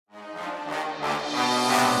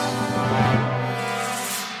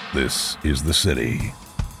This is the city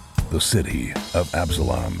of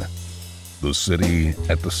Absalom, the city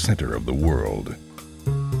at the center of the world.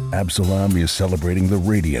 Absalom is celebrating the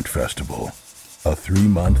Radiant Festival, a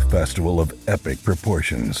 3-month festival of epic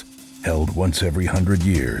proportions held once every 100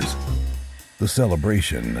 years. The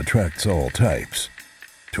celebration attracts all types: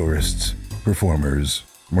 tourists, performers,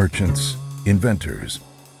 merchants, inventors,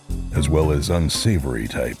 as well as unsavory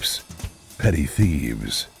types, petty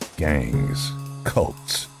thieves, gangs,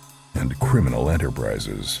 cults, and criminal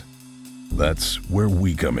enterprises. That's where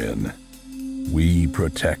we come in. We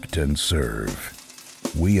protect and serve.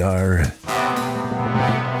 We are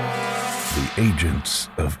the Agents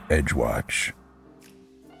of Edgewatch.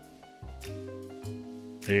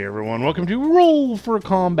 Hey everyone, welcome to Roll for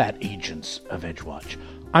Combat, Agents of Edgewatch.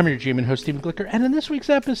 I'm your GM and host, Stephen Glicker, and in this week's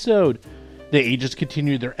episode, the Agents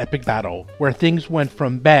continue their epic battle, where things went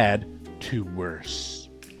from bad to worse.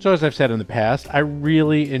 So as I've said in the past, I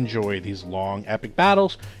really enjoy these long, epic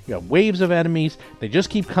battles. You have waves of enemies. They just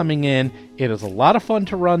keep coming in. It is a lot of fun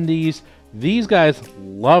to run these. These guys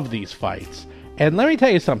love these fights. And let me tell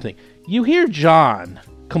you something. You hear John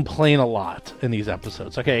complain a lot in these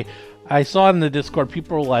episodes, okay? I saw it in the Discord.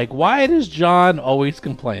 People were like, why does John always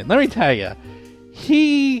complain? Let me tell you.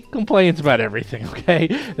 He complains about everything, okay?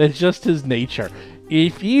 That's just his nature.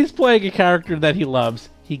 If he's playing a character that he loves,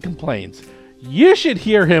 he complains. You should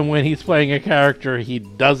hear him when he's playing a character he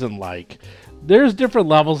doesn't like. There's different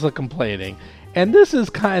levels of complaining, and this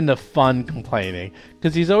is kind of fun complaining,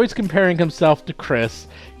 because he's always comparing himself to Chris.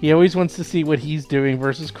 He always wants to see what he's doing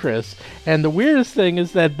versus Chris, and the weirdest thing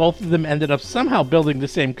is that both of them ended up somehow building the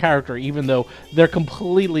same character, even though they're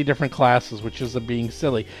completely different classes, which is being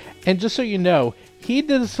silly. And just so you know, he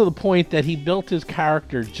did this to the point that he built his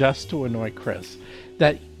character just to annoy Chris.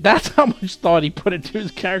 That's how much thought he put into his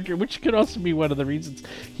character, which could also be one of the reasons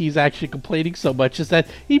he's actually complaining so much, is that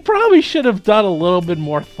he probably should have done a little bit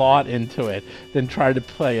more thought into it than try to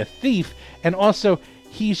play a thief. And also,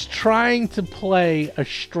 he's trying to play a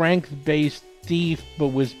strength-based thief, but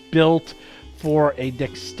was built for a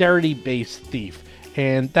dexterity-based thief.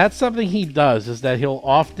 And that's something he does, is that he'll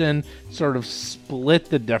often sort of split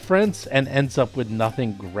the difference and ends up with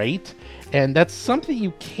nothing great. And that's something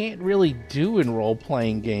you can't really do in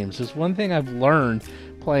role-playing games. It's one thing I've learned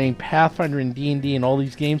playing Pathfinder and D&D and all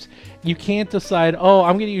these games. You can't decide, oh,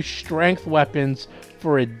 I'm going to use strength weapons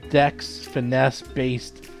for a dex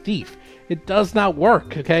finesse-based thief. It does not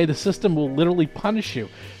work, okay? The system will literally punish you.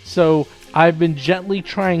 So I've been gently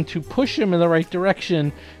trying to push him in the right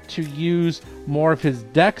direction to use more of his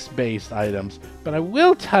dex-based items. But I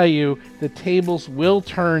will tell you, the tables will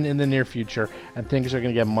turn in the near future, and things are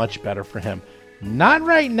going to get much better for him. Not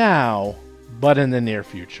right now, but in the near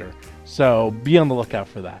future. So be on the lookout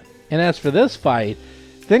for that. And as for this fight,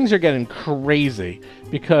 things are getting crazy,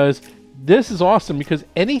 because this is awesome, because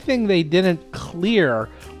anything they didn't clear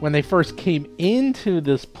when they first came into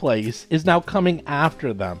this place is now coming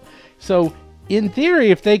after them. So in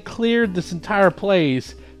theory, if they cleared this entire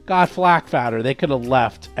place, got flak fatter, they could have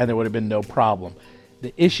left and there would have been no problem.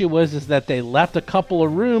 The issue was that they left a couple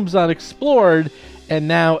of rooms unexplored, and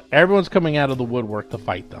now everyone's coming out of the woodwork to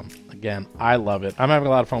fight them. Again, I love it. I'm having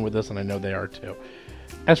a lot of fun with this, and I know they are too.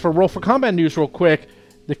 As for Roll for Combat news real quick,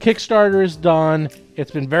 the Kickstarter is done.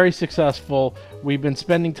 It's been very successful. We've been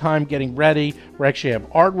spending time getting ready. We actually have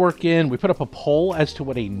artwork in. We put up a poll as to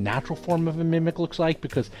what a natural form of a mimic looks like,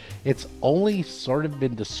 because it's only sort of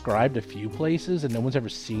been described a few places and no one's ever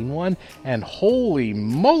seen one. And holy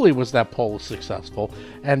moly was that poll successful.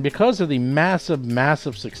 And because of the massive,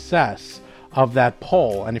 massive success of that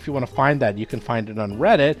poll, and if you want to find that, you can find it on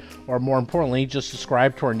Reddit, or more importantly, just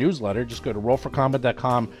subscribe to our newsletter. Just go to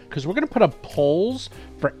rollforcombat.com, because we're going to put up polls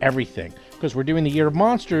for everything, because we're doing the Year of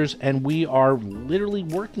Monsters, and we are literally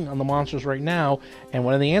working on the monsters right now. And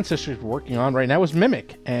one of the ancestors we're working on right now is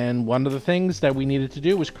Mimic, and one of the things that we needed to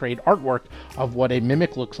do was create artwork of what a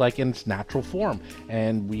Mimic looks like in its natural form,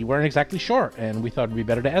 and we weren't exactly sure, and we thought it'd be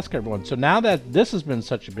better to ask everyone. So now that this has been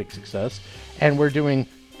such a big success, and we're doing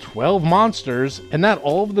 12 monsters, and not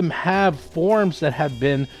all of them have forms that have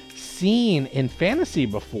been seen in fantasy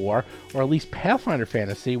before, or at least Pathfinder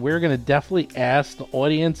fantasy, we're going to definitely ask the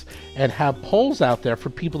audience and have polls out there for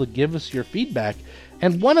people to give us your feedback.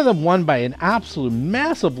 And one of them won by an absolute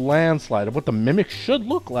massive landslide of what the Mimic should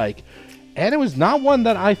look like, and it was not one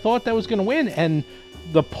that I thought that was going to win. And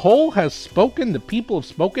the poll has spoken, the people have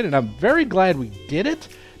spoken, and I'm very glad we did it,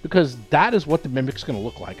 because that is what the Mimic's going to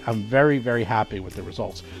look like. I'm very, very happy with the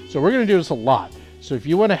results. So we're going to do this a lot. So if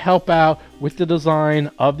you want to help out with the design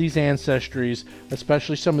of these ancestries,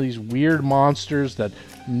 especially some of these weird monsters that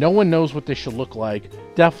no one knows what they should look like,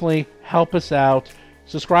 definitely help us out.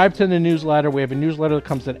 Subscribe to the newsletter. We have a newsletter that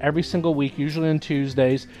comes in every single week, usually on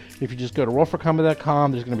Tuesdays. If you just go to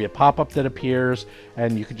rollforcombat.com, there's going to be a pop-up that appears,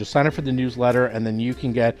 and you can just sign up for the newsletter, and then you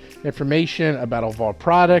can get information about all of our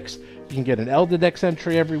products. You can get an Eldidex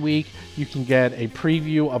entry every week. You can get a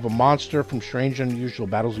preview of a monster from Strange and Unusual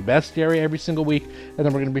Battles of Bestiary every single week, and then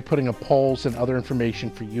we're going to be putting up polls and other information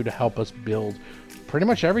for you to help us build pretty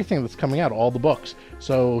much everything that's coming out, all the books.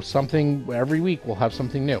 So something every week we'll have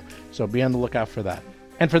something new. So be on the lookout for that.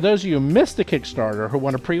 And for those of you who missed the Kickstarter who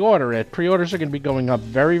want to pre-order it, pre-orders are going to be going up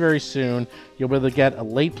very, very soon. You'll be able to get a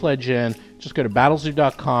late pledge in. Just go to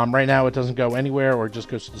battlezoo.com. Right now it doesn't go anywhere or it just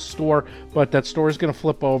goes to the store, but that store is going to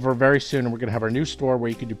flip over very soon, and we're going to have our new store where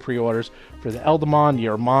you can do pre-orders for the Eldamon,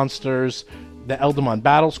 Year of Monsters, the Eldamon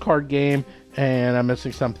Battles card game, and I'm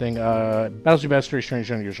missing something, Battles of Bestiary,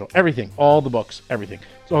 Strange and Unusual, everything, all the books, everything.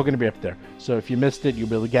 It's all going to be up there. So if you missed it, you'll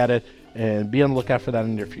be able to get it. And be on the lookout for that in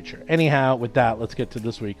the near future. Anyhow, with that, let's get to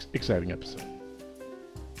this week's exciting episode.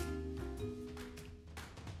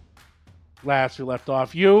 Last we left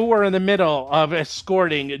off, you were in the middle of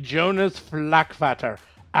escorting Jonas Flackvatter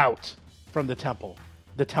out from the temple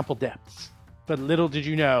depths. But little did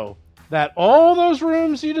you know that all those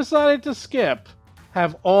rooms you decided to skip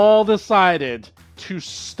have all decided to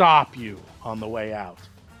stop you on the way out.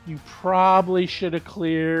 You probably should have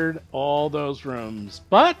cleared all those rooms,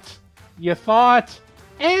 but you thought,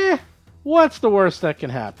 what's the worst that can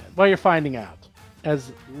happen? Well, you're finding out,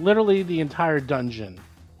 as literally the entire dungeon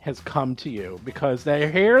has come to you because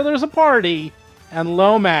they hear there's a party and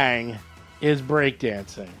Lomang is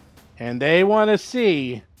breakdancing. And they want to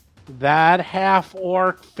see that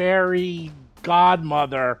half-orc fairy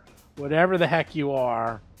godmother, whatever the heck you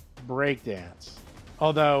are, breakdance.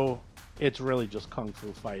 Although, it's really just kung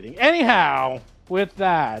fu fighting. Anyhow, with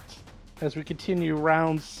that, as we continue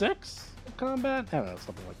round 6 of combat, I don't know,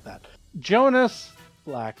 something like that. Jonas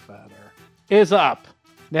Blackfeather is up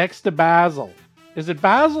next to Basil. Is it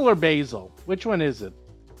Basil or Basil? Which one is it?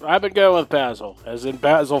 I've been going with Basil, as in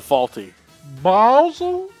Basil Fawlty.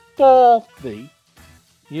 Basil Fawlty.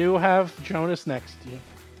 You have Jonas next to you.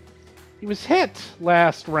 He was hit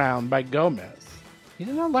last round by Gomez. He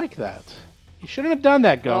did not like that. You shouldn't have done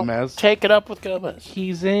that, Gomez. Well, take it up with Gomez.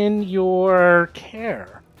 He's in your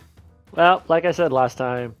care. Well, like I said last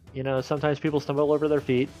time, sometimes people stumble over their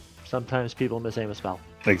feet. Sometimes people misaim a spell.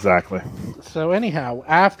 Exactly. So anyhow,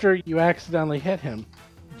 after you accidentally hit him,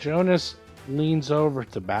 Jonas leans over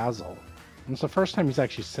to Basil. And it's the first time he's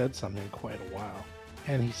actually said something in quite a while.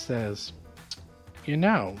 And he says,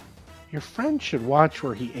 your friend should watch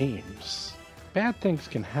where he aims. Bad things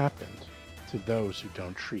can happen to those who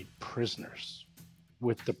don't treat prisoners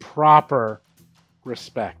with the proper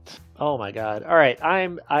respect. Oh my God! All right,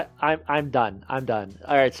 I'm done. I'm done.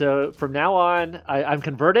 All right, so from now on, I'm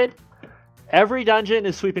converted. Every dungeon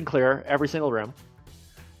is sweep and clear, every single room,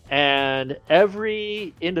 and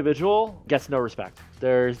every individual gets no respect.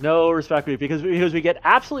 There's no respect because we get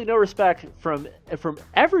absolutely no respect from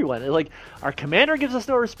everyone. Like our commander gives us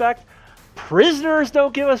no respect. Prisoners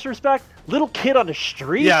don't give us respect. Little kid on the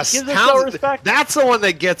street gives us no respect. That's the one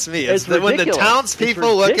that gets me. It's when the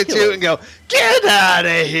townspeople look at you and go, "Get out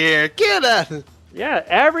of here! Get out!" Yeah,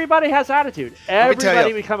 everybody has attitude.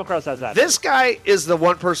 Everybody we come across has attitude. This guy is the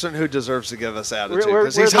one person who deserves to give us attitude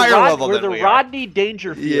because he's higher level than we are. We're the Rodney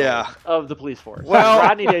Dangerfield of the police force. Well,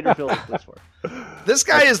 Rodney Dangerfield of the police force. This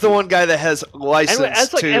guy is the one guy that has license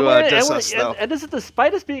to diss us, though. And this is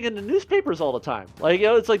despite us being in the newspapers all the time. Like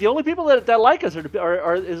it's like the only people that like us is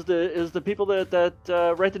the people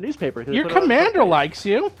that write the newspaper. Your commander likes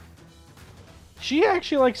you. She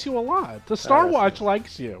actually likes you a lot. The Star Watch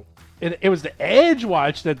likes you. It was the Edge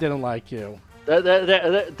Watch that didn't like you.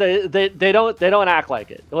 They don't act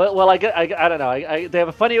like it. Well, I don't know. They have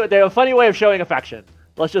a funny way of showing affection.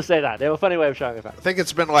 Let's just say that they have a funny way of showing affection. I think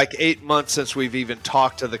it's been like 8 months since we've even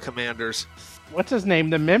talked to the commanders. What's his name?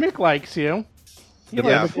 The Mimic likes you. The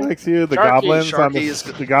Mimic likes you. The goblins,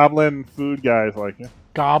 the goblin food guys like you.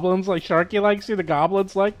 Goblins like Sharky likes you. The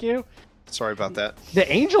goblins like you. Sorry about that. The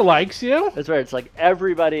angel likes you. That's right. It's like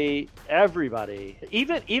everybody,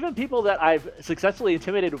 even people that I've successfully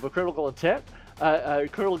intimidated with a critical intent,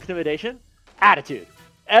 critical intimidation, attitude.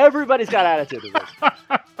 Everybody's got attitude in this.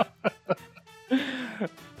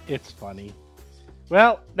 It's funny.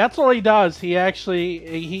 Well, that's all he does.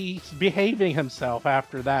 He's behaving himself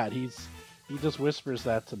after that. He just whispers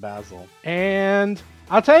that to Basil. And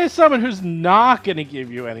I'll tell you someone who's not going to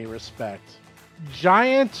give you any respect.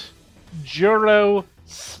 Giant Juro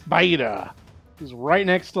Spider is right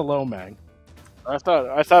next to Lomang. I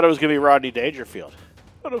thought it was going to be Rodney Dangerfield.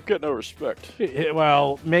 I don't get no respect.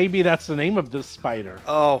 Well, maybe that's the name of this spider.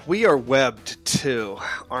 Oh, we are webbed too,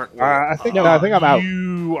 aren't we? I think I'm out.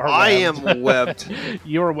 You are I webbed. am webbed.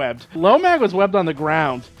 You're webbed. Lomag was webbed on the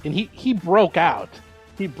ground, and he broke out.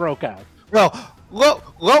 He broke out. Well,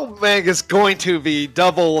 Lomag is going to be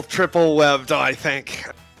double, triple webbed, I think.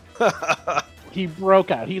 He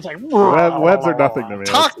broke out. He's like, Webs are nothing to me.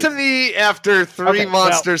 Talk to me after three Okay,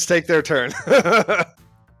 monsters take their turn.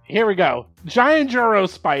 Here we go. Giant Juro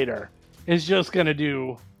Spider is just going to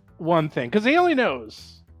do one thing, because he only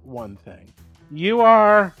knows one thing. You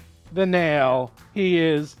are the nail. He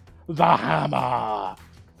is the hammer.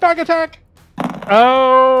 Back attack.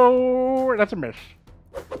 Oh, that's a miss.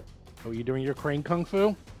 Oh, you doing your crane kung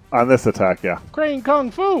fu? On this attack, yeah. Crane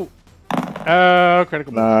kung fu.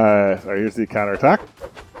 Critical miss. Nice. Alright, here's the counterattack.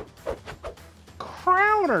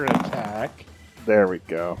 Counter attack. There we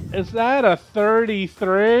go. Is that a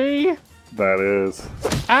 33? That is.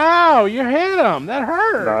 Ow, you hit him. That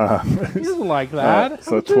hurt. He doesn't like that. How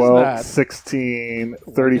So much is 12, that? 16,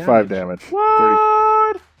 35 damage.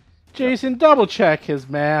 What? Jason, double check his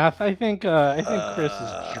math. I think Chris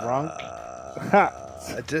is drunk.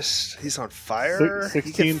 He's on fire.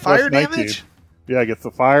 16 He get plus fire 19. damage. Yeah, it gets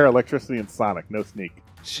the fire, electricity, and sonic. No sneak.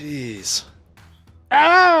 Jeez.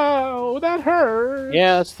 Ow, that hurt.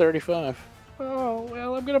 Yeah, it's 35. Oh,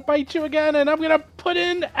 well, I'm going to bite you again, and I'm going to put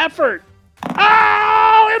in effort.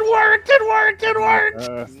 Oh, it worked, it worked, it worked.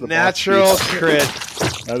 That's the Natural boss key. crit.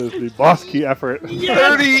 That is the boss key effort.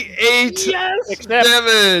 38 Yes.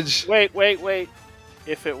 damage. Wait.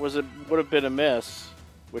 If it would have been a miss,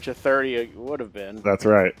 which a 30 would have been, That's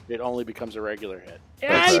right. it only becomes a regular hit.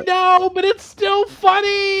 I know, but it's still funny.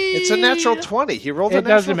 It's a natural 20. He rolled a It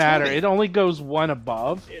natural doesn't matter. 20. It only goes one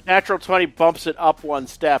above. Natural 20 bumps it up one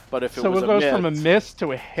step, but if it So was it goes a miss, from a miss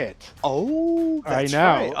to a hit. Oh, that's I know.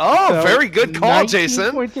 right. Oh, So very good call, 19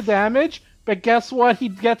 Jason. points of damage, but guess what he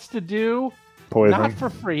gets to do? Poison. Not for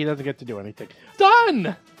free. He doesn't get to do anything.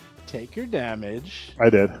 Done! Take your damage. I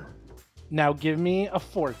did. Now give me a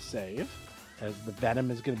fort save, as the venom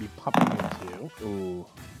is going to be pumping into you. Ooh.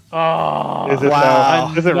 Oh, Is it wow.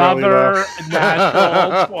 though? Is it really another though?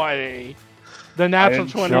 natural 20. The natural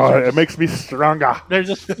 20. Enjoy. It makes me stronger. They're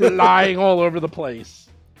just flying all over the place.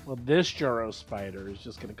 Well, this Juro Spider is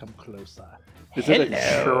just going to come closer. Is it a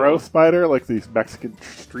churro spider, like these Mexican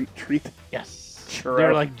street treat? Yes. Churro.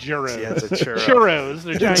 They're like Juros. Yeah, it's a churro. Churros.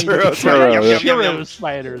 They're giant Churro, Yum, yeah. yum, yum, yum. Churro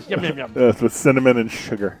spiders. Yum, yum, yum. Yes, with cinnamon and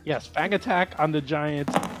sugar. Yes, fang attack on the giant.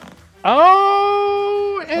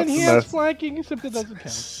 Oh, and That's he a has mess. flanking, except it doesn't count.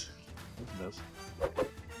 Yes, it does.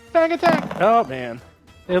 Fang attack. Oh man,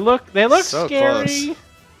 they look So scary, close.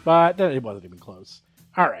 but it wasn't even close.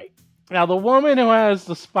 All right, now the woman who has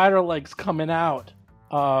the spider legs coming out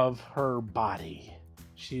of her body,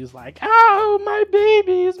 she's like, "Oh, my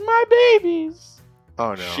babies, my babies."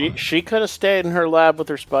 Oh, no. she could have stayed in her lab with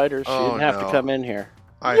her spiders. She Oh, didn't have no. to come in here.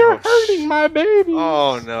 I You're hope hurting my babies.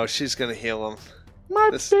 Oh, no. She's going to heal them. My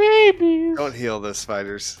This- babies. Don't heal those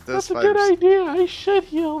spiders. Those That's a spiders. good idea. I should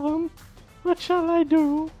heal them. What shall I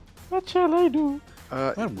do? What shall I do?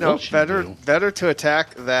 What No, will she better do? better to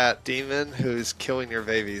attack that demon who's killing your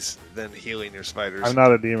babies than healing your spiders. I'm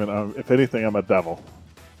not a demon. If anything, I'm a devil.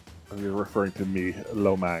 You're referring to me,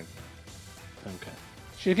 Lomang. Okay.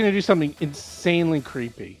 She's going to do something insanely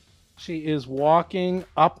creepy. She is walking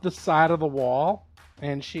up the side of the wall,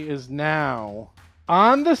 and she is now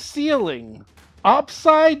on the ceiling,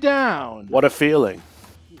 upside down, What a feeling.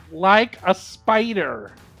 like a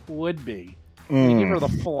spider would be. We give her the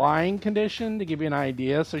flying condition to give you an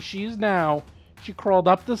idea. So she crawled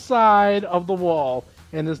up the side of the wall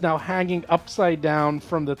and is now hanging upside down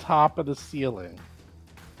from the top of the ceiling.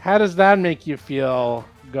 How does that make you feel,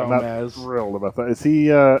 I'm not Gomez? thrilled about that.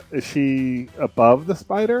 Is she above the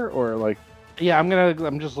spider or like? Yeah,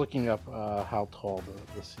 I'm just looking up how tall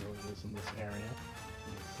the ceiling is in this area.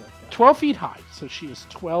 12 feet high. So she is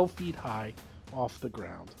 12 feet high off the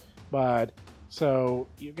ground. But so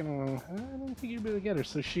I don't think you'll be able to get her.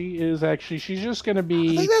 So she's just gonna I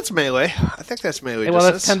be. think that's melee. I think that's melee. Well,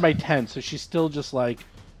 that's distance. 10 by 10. So she's still just like.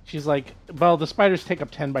 She's like, well, the spiders take up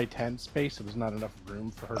 10 by 10 space, so there's not enough room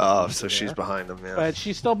for her. to Oh, be so she's there. behind them, yeah. But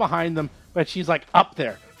she's still behind them, but she's like up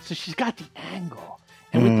there. So she's got the angle.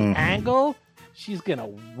 And with the angle, she's going to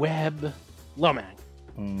web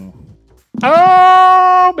Lomang.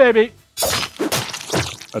 Oh, baby.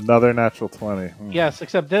 Another natural 20. Yes,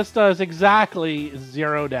 except this does exactly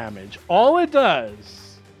 0 damage. All it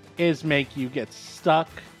does is make you get stuck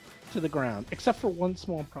to the ground, except for one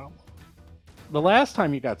small problem. The last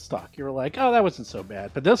time you got stuck, you were like, oh, that wasn't so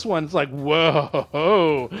bad. But this one's like,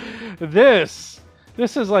 whoa, this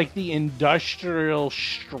This is like the industrial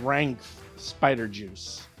strength spider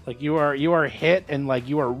juice. Like you are hit and like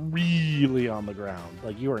you are really on the ground.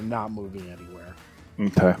 Like you are not moving anywhere.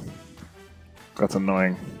 Okay. That's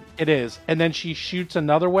annoying. It is. And then she shoots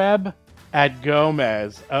another web at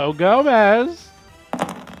Gomez. Oh, Gomez!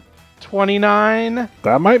 29.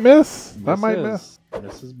 That might miss. That might miss.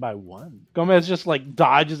 Misses by 1. Gomez just like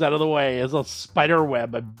dodges out of the way as a spider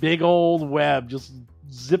web, a big old web, just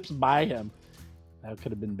zips by him. That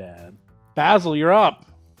could have been bad. Basil, you're up.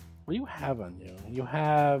 What do you have on you? You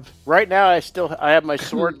have Right now, I have my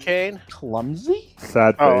sword cane. clumsy?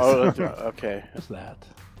 Sad face. Oh, okay. What's that?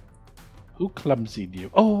 Who clumsied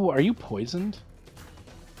you? Oh, are you poisoned?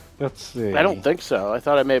 Let's see. I don't think so. I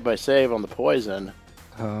thought I made my save on the poison.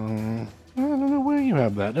 I don't know where you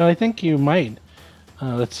have that. I think you might.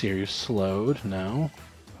 Let's see. Are you slowed? No.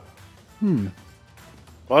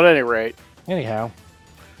 Well, at any rate, Anyhow,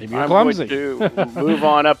 maybe you're I'm clumsy. going to move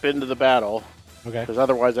on up into the battle. Okay. Because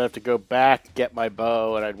otherwise I'd have to go back, get my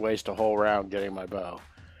bow, and I'd waste a whole round getting my bow.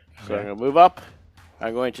 So I'm going to move up.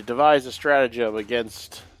 I'm going to devise a stratagem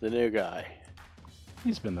against the new guy.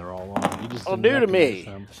 He's been there all along. You just Well, didn't new to me. recognize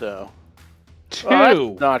him. So 2. well,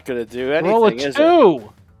 that's not going to do anything, Roll a is 2.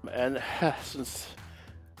 it? And since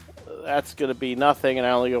that's going to be nothing, and I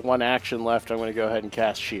only got 1 action left, I'm going to go ahead and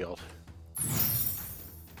cast shield. I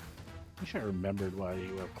wish I remembered why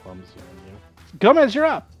you were clumsy on you. Gomez, you're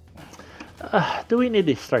up. Do we need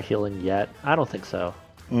to start healing yet? I don't think so.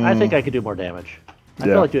 I think I could do more damage. I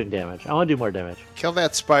feel like doing damage. I want to do more damage. Kill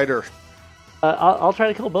that spider. I'll try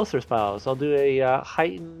to kill both their spells. I'll do a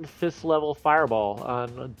heightened 5th level fireball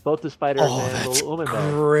on both the spiders and the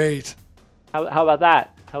Umenbane. Great. How about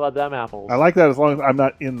that? How about them apples? I like that as long as I'm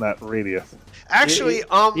not in that radius. Actually,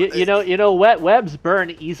 you know, wet webs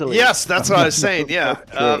burn easily. yes, that's what I was saying. Yeah.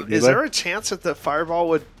 True. Is there a chance that the fireball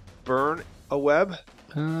would burn a web?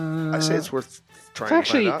 I say it's worth trying It's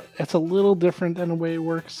actually, to find out. it's a little different than the way it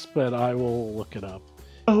works, but I will look it up.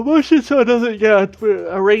 Motion so it doesn't get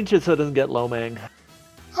arrange it so it doesn't get Lomang.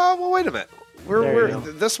 Oh well, wait a minute. There you go.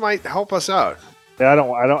 This might help us out. Yeah,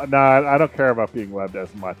 I don't care about being webbed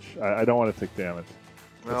as much. I don't want to take damage.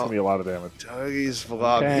 That's Well, gonna be a lot of damage. Dougie's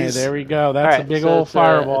vlog. Okay, he's- there we go. That's a Alright, big so old it's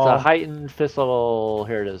fireball. It's a heightened 5th level.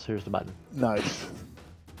 Here it is. Here's the button. Nice.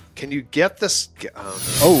 Can you get this?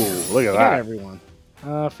 Oh, look at You got that. everyone.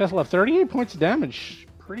 Fifth level, 38 points of damage.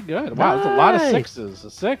 Pretty good. Wow, that's a lot of Nice. 6s. A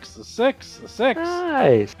 6, a 6, a 6.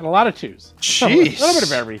 Nice. And a lot of 2s. Jeez. A little bit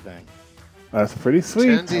of everything. That's pretty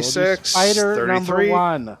sweet. 10d6, Spider number 33.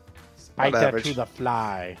 1. Spike that average. to the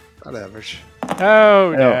fly. Not average.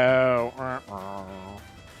 Oh, no.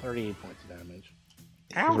 38 points of damage.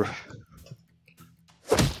 Ouch.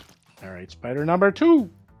 All right, spider number 2.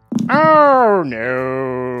 Oh,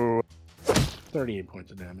 no. 38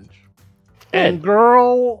 points of damage. And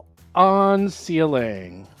girl on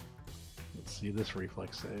ceiling. Let's see this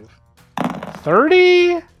reflex save.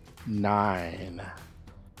 39.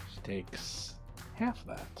 She takes half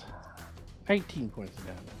that. 19 points of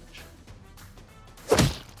damage.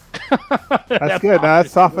 That's good. Now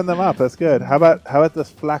let's soften them up. That's good. How about this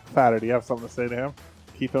flak fatter? Do you have something to say to him?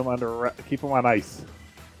 Keep him on ice.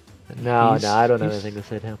 No, He's- I don't have he's- anything to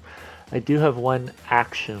say to him. I do have 1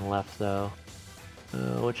 action left, though.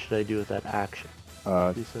 What should I do with that action?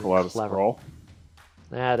 He's so Pull out a clever. scroll.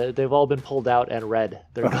 Yeah, they've all been pulled out and read.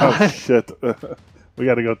 They're Oh gone. shit! We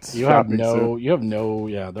got to go You have shopping soon.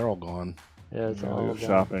 yeah, they're all gone. Yeah, it's Gotta all go gone.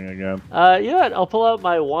 shopping again. You know what? I'll pull out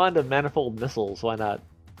my wand of manifold missiles. Why not?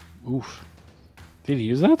 Oof. Did you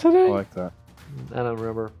use that today? I like that. I don't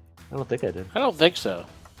remember. I don't think I did. I don't think so.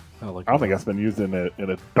 I'll look I don't it think up. that's been used in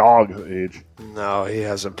a dog age. No, he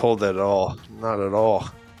hasn't pulled it at all. Not at all.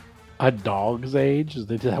 A dog's age? Is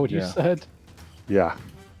that what you Yeah. said? Yeah,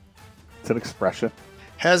 it's an expression.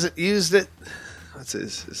 Hasn't used it. What's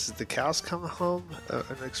this? Is the cows come home an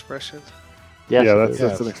expression? Yes, yeah, it that's is.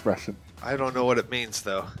 Yes. an expression. I don't know what it means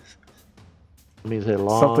though. It means a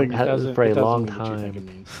long, Something- has for a it doesn't long mean what you think it time.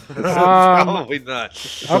 means. Probably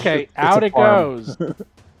not. Okay, out a it farm. goes.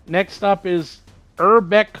 Next up is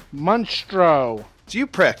Urbeck Munstro. It's you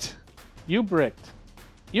pricked. Ubrick.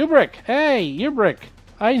 Ubrick. Hey, Ubrick.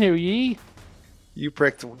 I knew ye. You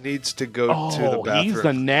pricked needs to go to the Oh, bathroom. he's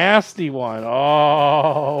the nasty one.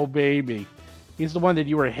 Oh, baby. He's the one that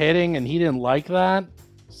you were hitting and he didn't like that.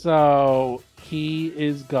 So he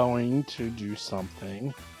is going to do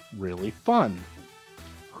something really fun.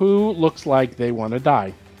 Who looks like they want to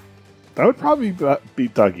die? That would probably be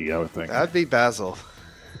Dougie, I would think. That'd be Basil.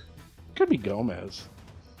 Could be Gomez.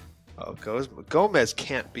 Oh, Gomez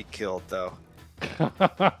can't be killed though.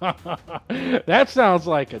 That sounds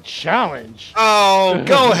like a challenge. Oh,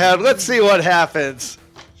 go ahead. Let's see what happens.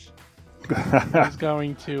 He's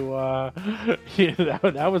going to. Yeah,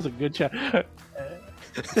 that was a good shot.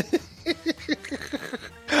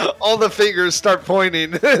 All the fingers start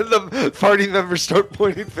pointing. The party members start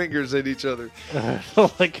pointing fingers at each other.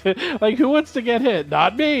 like who wants to get hit?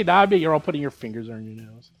 Not me, not me. You're all putting your fingers on your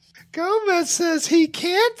nose. Gomez says he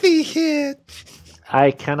can't be hit.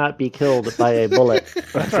 I cannot be killed by a bullet.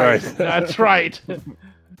 That's right. That's right.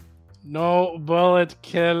 No bullet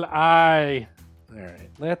kill I. All right,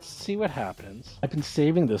 let's see what happens. I've been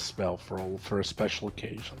saving this spell for a special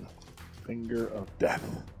occasion. Finger of death.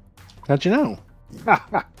 How'd you know?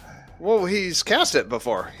 Well, he's cast it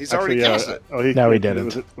before. He's already cast it. Oh, No, he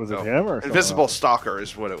didn't. Was it No. him or Invisible someone Stalker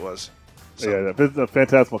is what it was. else? Yeah, the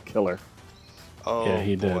Phantasmal Killer. Oh, Yeah,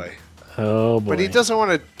 he did. boy. Oh boy. But he doesn't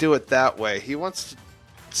want to do it that way. He wants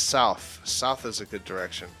to south. South is a good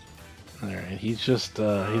direction. All right, he's just he's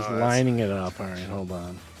that's- lining it up. All right, hold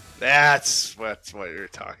on. That's what you're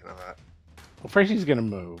talking about. Well, first he's gonna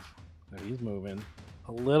move. So he's moving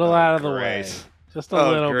a little out of the way, great. just a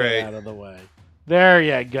Oh, little great. bit out of the way. There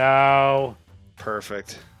you go.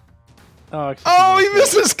 Perfect. Oh, except Oh, he won't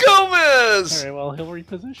get it. misses Gomez! All right, well he'll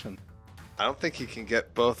reposition. I don't think he can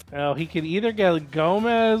get both. Oh, he can either get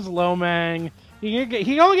Gomez, Lomang. He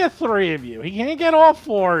can only get 3 of you. He can't get all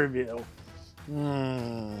 4 of you.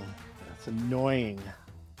 That's annoying.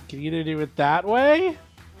 You can either do it that way,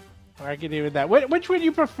 or I can do it that. Which would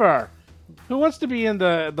you prefer? Who wants to be in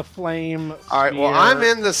the flame? All right, well, sphere? I'm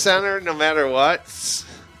in the center no matter what.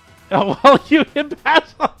 Oh well, you can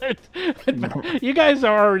pass on it. You guys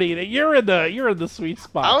are already. You're in the sweet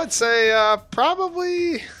spot. I would say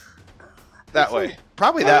probably that way.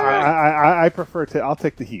 Probably that way. I prefer to. I'll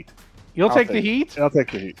take the heat. You'll I'll take the take- heat. I'll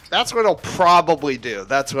take the heat. That's what he'll probably do.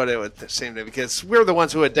 That's what it would seem to, because we're the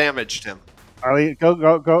ones who had damaged him. Arlie,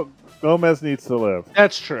 go. Gomez needs to live.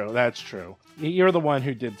 That's true. That's true. You're the one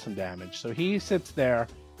who did some damage. So he sits there.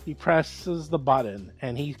 He presses the button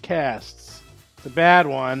and he casts the bad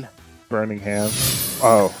one. Burning hand.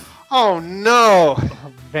 Oh, Oh no!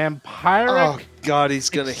 Vampiric Oh god, he's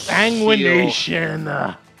gonna heal.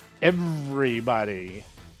 Sanguination. Everybody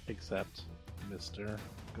except Mr.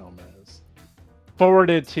 Gomez.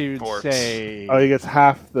 Fortitude Forts. save. he gets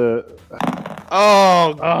half the.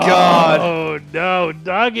 Oh god! Oh no,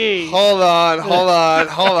 Dougie. Hold on.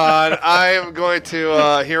 I am going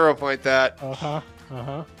to hero point that.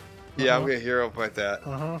 Yeah, I'm gonna hero point that.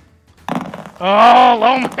 Oh,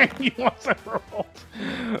 Lomang, you also rolled.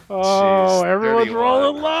 Oh, Jeez, everyone's 31.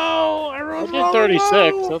 rolling low. I Everyone's did rolling 36.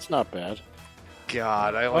 low. That's not bad.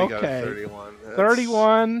 God, I only got Okay. a 31. That's-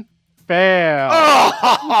 31 fail.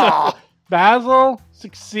 Oh! Basil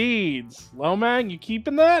succeeds. Lomang, you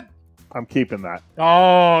keeping that? I'm keeping that.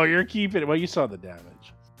 Oh, you're keeping it. Well, you saw the damage.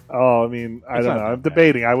 Oh, I mean, I It's don't not know. that I'm bad.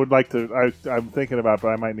 debating. I would like to. I'm thinking about, it, but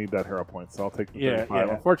I might need that hero point, so I'll take the Yeah, 35.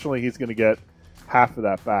 yeah. Unfortunately, he's going to get half of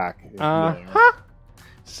that back.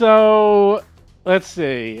 So, let's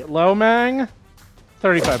see. Lomang,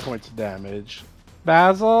 35 points of damage.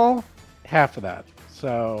 Basil, half of that.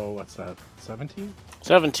 So, what's that? 17?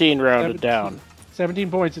 17 rounded 17. down. 17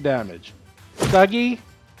 points of damage. Dougie,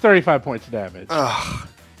 35 points of damage. Ugh.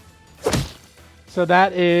 So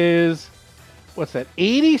that is, what's that?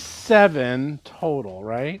 87 total,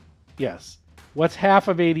 right? Yes. What's half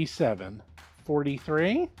of 87?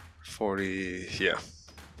 43? 40, yeah.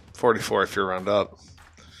 44 if you round up.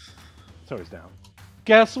 It's always down.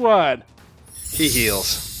 Guess what? He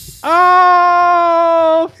heals.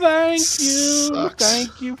 Oh, thank you. Sucks.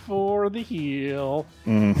 Thank you for the heal.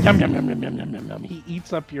 Mm. Yum, yum, yum, yum, yum, yum, yum, yum. He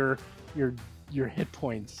eats up your hit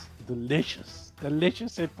points. Delicious.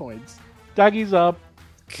 Delicious hit points. Dougie's up.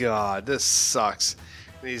 God, this sucks.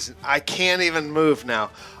 I can't even move now.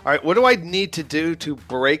 All right, what do I need to do to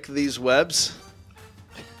break these webs?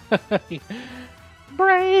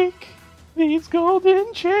 Break these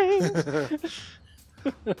golden chains.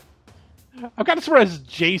 I'm kind of surprised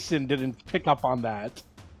Jason didn't pick up on that.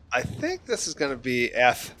 I think this is going to be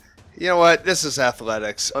You know what? This is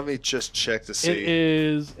athletics. Let me just check to see. It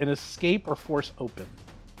is an escape or force open.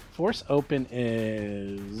 Force open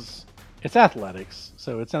is... It's athletics.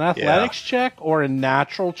 So it's an athletics check or a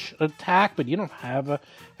natural attack, but you don't have a...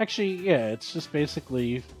 Actually, yeah, it's just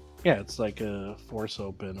basically... Yeah, it's like a force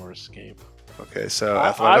open or escape. Okay, so I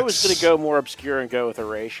athletics. was going to go more obscure and go with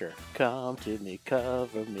erasure. Come to me,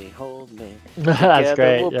 cover me, hold me. That's Together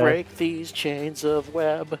great. we'll yeah. break these chains of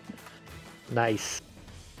web. Nice.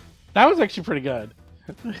 That was actually pretty good.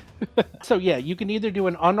 So yeah, you can either do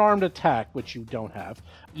an unarmed attack, which you don't have.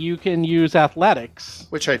 You can use athletics,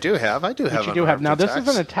 Which I do have. I do have. which you do have. unarmed Now this is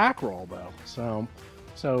attacks. an attack roll though.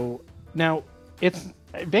 So now it's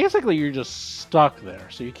basically you're just stuck there,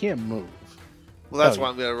 so you can't move. Well, that's Oh, why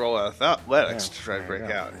I'm going to roll athletics to try to There you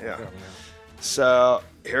break go. out. There you Yeah. go, So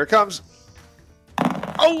here it comes.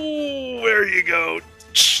 Oh, there you go.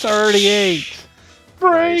 38.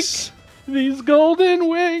 Break Nice. these golden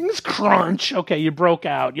wings. Crunch. Okay, you broke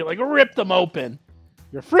out. You like ripped them open.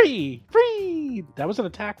 You're free. Free. That was an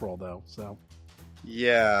attack roll though. So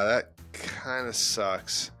Yeah, that kind of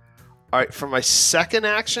sucks. All right, for my second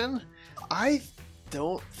action, I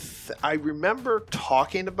don't. I remember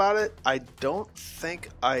talking about it. I don't think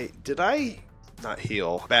I did. I not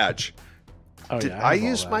heal badge. oh Did yeah, I have all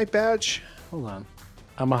use that. my badge? Hold on.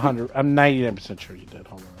 I'm 99% sure you did.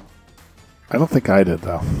 Hold on. I don't think I did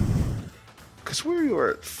though. Because we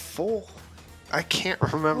were at full. I can't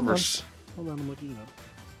remember. Hold on, I'm looking it up.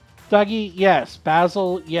 Dougie, yes.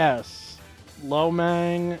 Basil, yes.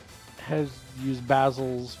 Lomang has used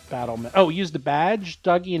Basil's battle. Used the badge.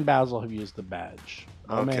 Dougie and Basil have used the badge.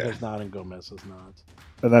 Lomang Okay. has not, and Gomez has not.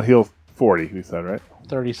 And that heals 40. We said right.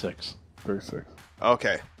 36. 36.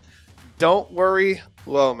 Okay. Don't worry,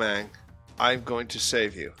 Lomang. I'm going to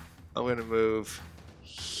save you. I'm going to move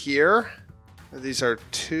here. These are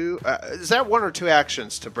two. Is that one or two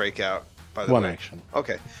actions to break out? By the One way, action.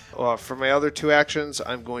 Okay. Well, for my other two actions,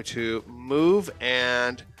 I'm going to move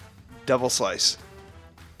and double slice.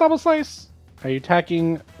 Double slice. Are you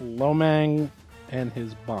attacking Lomang and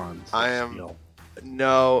his bonds? I am- Steel?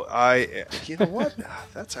 No, I. You know what?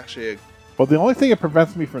 That's actually a. Well, the only thing it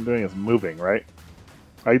prevents me from doing is moving, right?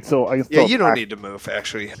 I can still Yeah, you don't attack. need to move.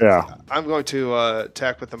 Actually. Yeah. I'm going to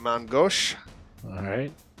attack with the Mount Gauche. All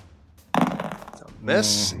right.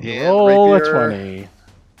 Miss and Roll a rapier. 20.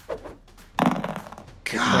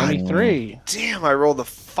 God 23. damn! I rolled a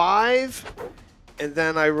 5, and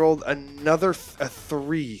then I rolled another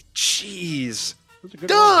 3. Jeez. That's a good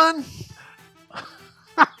Done. roll.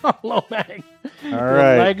 Lomang. All Your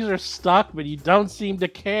right. legs are stuck, but you don't seem to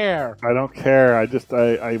care. I don't care.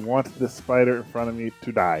 I want this spider in front of me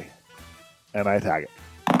to die, and I attack it.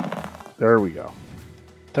 There we go.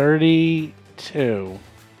 32.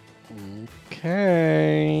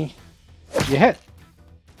 Okay. You hit.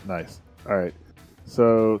 Nice. All right.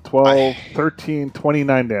 So 12, 13,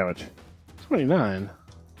 29 damage. 29.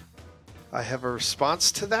 I have a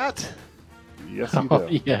response to that. Yes, you Oh,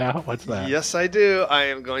 do. yeah. What's that? Yes, I do. I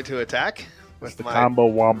am going to attack with The my combo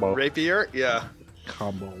wombo. rapier. Yeah.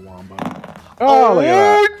 Combo wombo. Oh, look at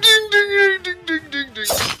that. Ding, ding, ding, ding, ding,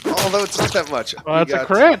 ding. Although it's not that much. Oh, We that's a got-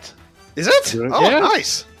 crit. Is it? Good. Oh, Yeah.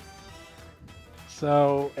 nice.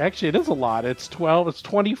 So, actually, it is a lot. It's 12. It's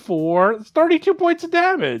 24. It's 32 points of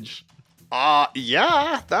damage.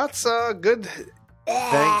 Yeah, that's good.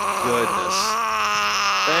 Thank goodness.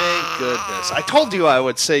 Thank goodness. I told you I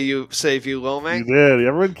would save you, You Lomang. did.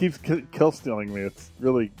 Everyone keeps kill stealing me. It's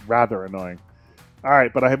really rather annoying. All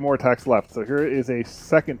right, but I have more attacks left. So here is a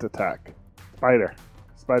second attack. Spider.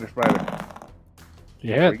 Spider.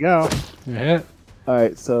 You There we hit. go. You hit. All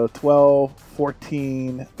right, so 12,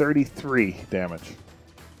 14, 33 damage.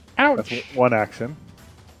 Ouch. That's one action.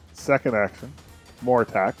 Second action. More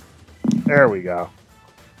attack. There we go.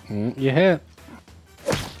 You hit.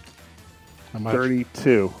 How much?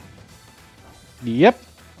 32. Yep.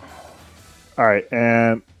 All right,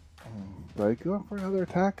 and do I go for another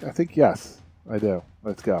attack? I think yes, I do.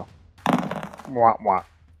 Let's go. Mwah,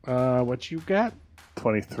 mwah. What you got?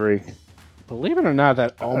 23. Believe it or not,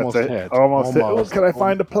 that almost That's it. hit. Almost hit. Oh, can I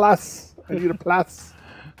find a plus? I need a plus.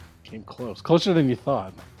 Came close. Closer than you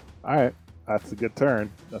thought. All right, that's a good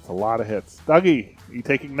turn. That's a lot of hits. Dougie, are you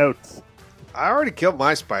taking notes? I already killed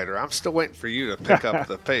my spider. I'm still waiting for you to pick up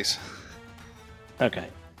the pace. Okay.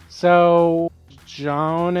 So,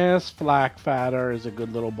 Jonas Flackfatter is a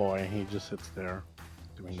good little boy. He just sits there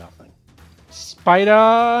doing nothing.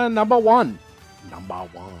 Spider number 1. Number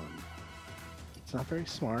 1. It's not very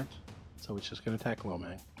smart, so it's just going to attack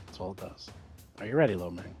Lomang. That's all it does. Are you ready,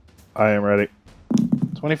 Lomang? I am ready.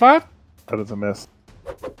 25. That is a miss.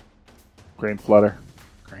 Grain flutter.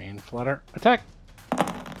 Green flutter. Attack.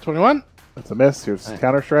 21. That's a miss. Here's Hey.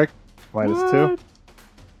 counter strike. Minus 2. What?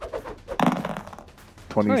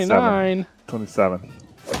 27. 29. 27.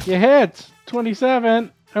 You hit.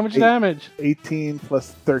 27. How much Eight. damage? 18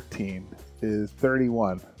 plus 13 is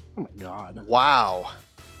 31. Oh my god. Wow.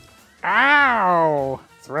 Ow!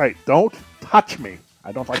 That's right. Don't touch me.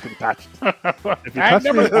 I don't like to be touched. If you Act touch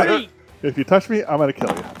number me, 3. if you touch me, I'm gonna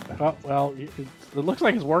kill you. Well, it looks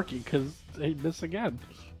like it's working because they miss again.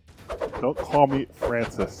 Don't call me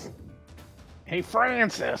Francis. Hey,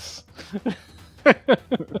 Francis.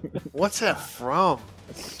 What's that from?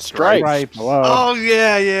 Stripes. Stripes. Hello. Oh,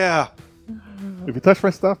 yeah. If you touch my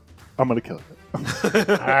stuff, I'm gonna kill you. All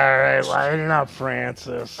right, lighten up,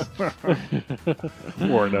 Francis.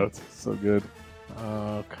 War notes. So good.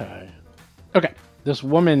 Okay. Okay. This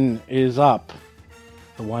woman is up.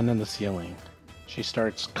 The one in the ceiling. She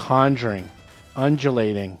starts conjuring,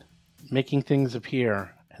 undulating, making things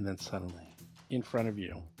appear, and then suddenly, in front of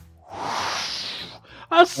you,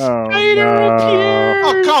 a spider no. appears!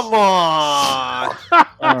 Oh, come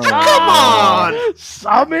on! Come on!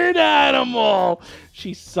 Summon animal!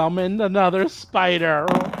 She summoned another spider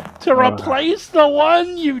to replace the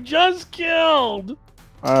one you just killed!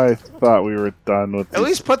 I thought we were done with At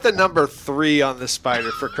least put the number 3 on the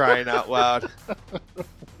spider for crying out loud.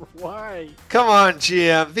 Why? Come on,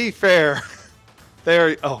 GM, be fair.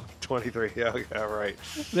 There. Oh, 23. Yeah, right.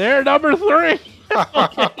 They're number 3!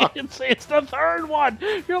 Okay, it's the third one!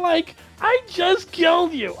 You're like, I just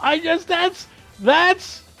killed you!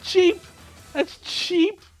 That's cheap! That's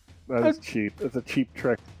cheap! That is cheap. It's a cheap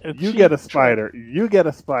trick. A You cheap get a spider. You get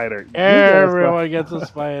a spider. You get a Everyone spider. gets a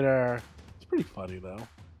spider. It's pretty funny though.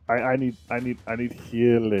 I need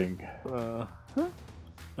healing.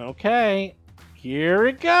 Okay, here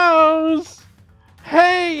it goes.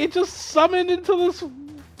 Hey, it just summoned into this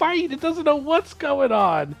fight. It doesn't know what's going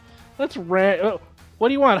on. Let's what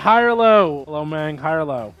do you want? High or low? Low, Mang. High or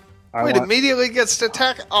low? Wait, immediately gets to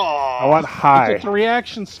attack? Oh. I want high. It's a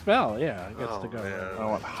reaction spell. Yeah, it gets to go. I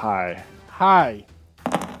want high. High.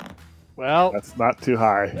 Well, That's not too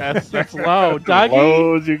high. that's low. As low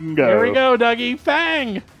Dougie. as you can go. Here we go, Dougie.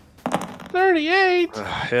 Fang. 38.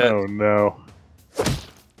 Hit. Oh no.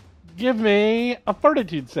 Give me a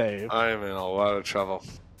fortitude save. I'm in a lot of trouble.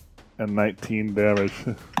 And 19 damage.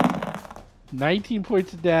 19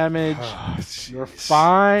 points of damage. Oh, You're jeez.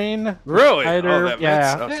 fine. Really? Spider, Oh, that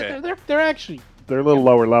yeah. makes- okay. They're actually They're a little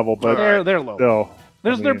lower level, but they're low. still.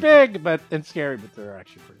 They're big and scary, but they're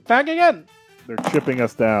actually pretty. Fang again. They're chipping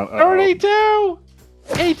us down. 32.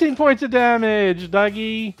 18 points of damage,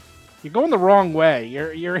 Dougie. You're going the wrong way.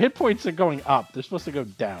 Your hit points are going up. They're supposed to go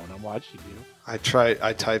down. I'm watching you. I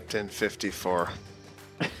typed in 54.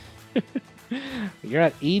 You're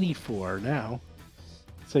at 84 now.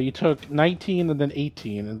 So you took 19 and then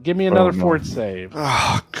 18. And give me another no. fort save.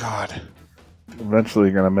 Oh, God. Eventually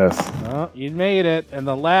you're going to miss. Oh, you made it. And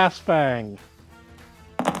the last Fang.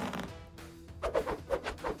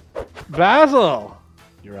 Basil,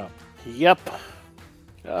 you're up. Yep.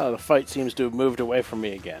 Oh, the fight seems to have moved away from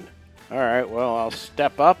me again. All right, well, I'll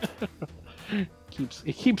step up.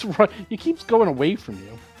 It keeps going away from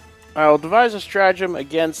you. I'll devise a stratagem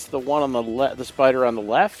against the one on the spider on the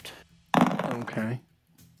left. Okay.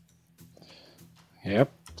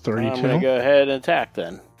 Yep. 32. I'm going to go ahead and attack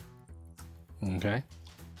then. Okay.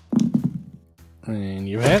 And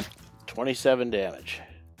you hit. 27 damage.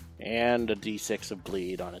 And a d6 of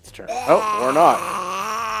bleed on its turn. Oh, or not.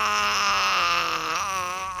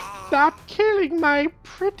 Stop killing my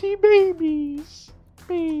pretty babies.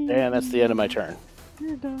 And that's the end of my turn.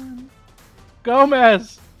 You're done.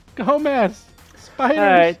 Gomez. Spiders. All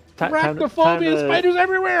right, time Arachnophobia. to- Spiders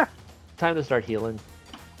everywhere. Time to start healing.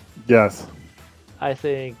 Yes. I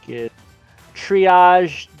think it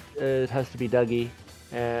triage. It has to be Dougie,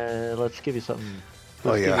 and let's give you something.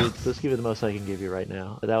 Let's give you the most I can give you right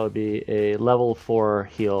now. That would be a level 4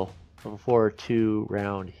 heal, level 4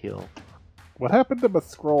 2-round heal. What happened to the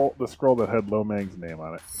scroll that had Lomang's name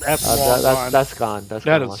on it? That's long gone. That's gone. That's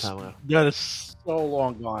That gone a long is- time ago. That is so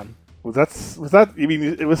long gone. Was that you mean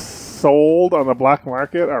it was sold on the black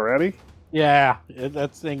market already? Yeah,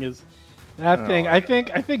 that thing is. That thing. I think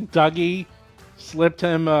Dougie slipped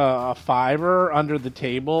him a $5 under the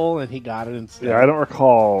table, and he got it instead. Yeah, I don't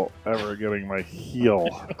recall ever getting my heal.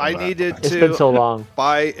 I on that. needed It's been so to long.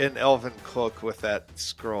 buy an elven cloak with that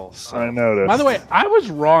scroll. So. I noticed. By the way, I was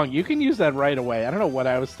wrong. You can use that right away. I don't know what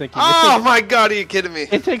I was thinking. Oh my God! Are you kidding me?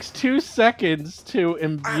 It takes 2 seconds to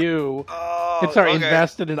imbue. Oh, Sorry, okay.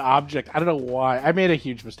 invest in an object. I don't know why. I made a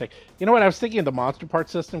huge mistake. You know what? I was thinking of the monster part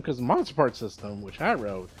system, because the monster part system, which I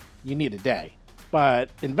wrote, you need a day. But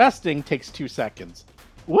investing takes 2 seconds.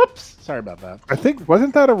 Whoops! Sorry about that. I think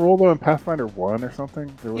wasn't that a rule though in Pathfinder 1 or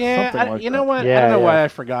something? There was Yeah, something like you that. know what? I Yeah, don't know yeah. why I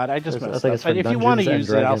forgot. I just I messed think up. it's for But if you want to Dungeons use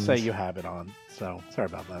and it, I'll say Dragons. you have it on. So sorry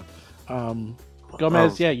about that.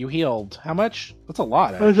 Gomez, yeah, you healed. How much? That's a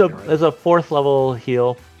lot. There's Actually, right? a 4th level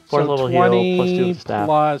heal. 4th level heal plus 2 with the staff.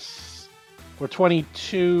 plus, or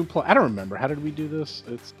 22 plus. I don't remember. How did we do this?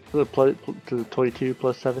 It's To 22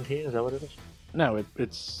 plus 17. Is that what it is? no,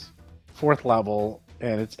 it's 4th level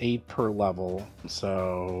and it's 8 per level.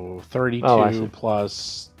 So 32 Oh, I see.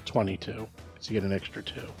 plus 22. So you get an extra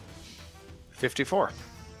 2. 54.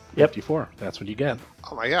 Yep. 54. That's what you get.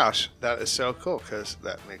 Oh my gosh, that is so cool because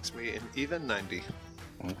that makes me an even 90.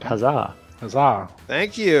 Huzzah! Huzzah.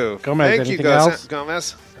 Thank you. Gomez, Thank you, anything else?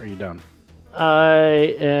 Gomez. Are you done?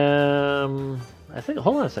 I am. I think.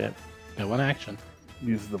 Hold on a second. Yeah, one action.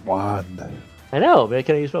 Use the wand. I know, but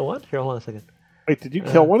can I use my wand? Here, hold on a second. Wait, did you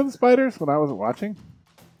kill one of the spiders when I wasn't watching?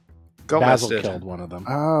 Gomez Basil did. killed one of them.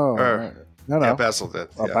 Oh, Or- no. Yeah, Basil did.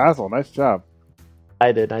 Oh, Yeah. Basil, nice job.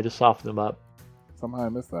 I did. I just softened them up. Somehow I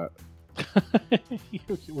missed that. You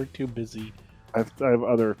were too busy. I have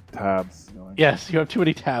other tabs. Yes, you have too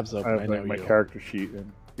many tabs I open. I have know like my you. character sheet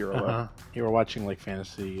and hero left. Uh-huh. You were watching like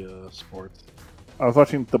fantasy sports. I was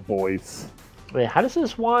watching The Boys. Wait, how does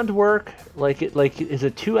this wand work? Like, is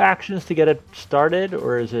it 2 actions to get it started,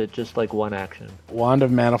 or is it just like 1 action? Wand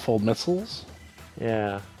of Manifold Missiles.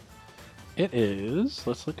 Yeah. It is.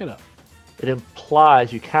 Let's look it up. It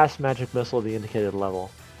implies you cast magic missile at the indicated level.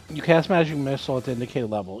 You cast Magic Missile at the indicated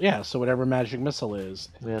level. Yeah, so whatever Magic Missile is.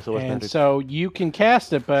 Yeah, so what's And magic? so you can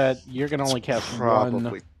cast it, but you're going to only cast Probably.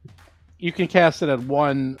 one. You can cast it at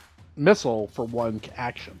 1 missile for 1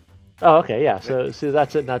 action. Oh, okay, yeah. So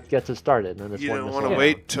that's it. That gets it started, and then it's You one don't missile. want to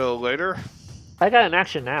wait till later? I got an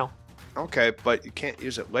action now. Okay, but you can't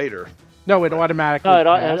use it later. No, it automatically. No, it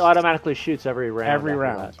casts. automatically shoots every round. Every after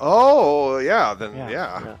round. that. Oh, yeah, then Yeah. yeah.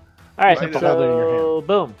 Yeah. All right, Right. Hold it in your so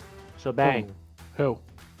boom. So bang. Who?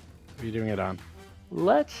 Who are you doing it on?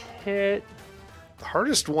 Let's hit. The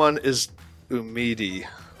hardest one is Umidi.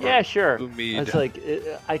 Yeah, sure. Umid. It's like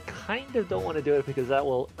I kind of don't want to do it because that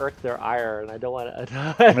will irk their ire, and I don't want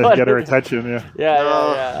to. Let's get her attention, yeah.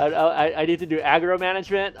 Yeah. I need to do aggro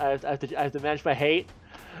management. I have to manage my hate.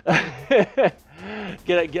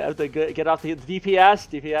 get off the DPS.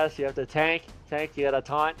 DPS. You have to tank. You got to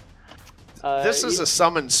taunt. This is a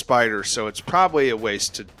summoned spider, so it's probably a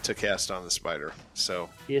waste to cast on the spider. So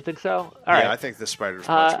You think so? All right. yeah, I think the spider's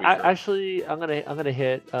much weaker. Actually, I'm gonna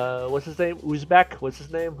hit. What's his name? Uzbek. What's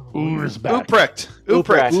his name? Uzbek. Uprecht.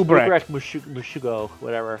 Uprecht. Mushugo,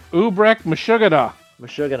 whatever. Ubrek Mashugada.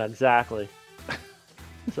 Meshuggah, exactly.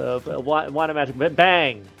 So, want a magic,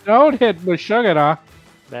 bang, Don't hit Mashugada.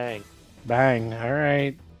 bang. Bang. All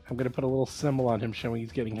right. I'm going to put a little symbol on him showing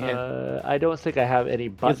he's getting hit. I don't think I have any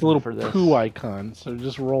button It's a little for this. poo icon. So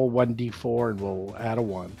just roll 1d4 and we'll add a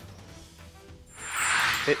 1.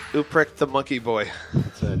 Hit Uprecht the monkey boy.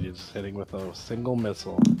 That's it. You're just hitting with a single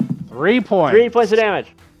missile. 3 points. 3 points of damage.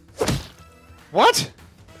 What?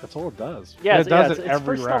 That's all it does. Yeah, it does it's it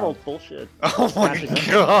every first round. level bullshit. Oh my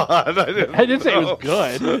Magic. god! I didn't say it was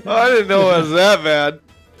good. I didn't know it was that bad.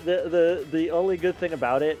 The only good thing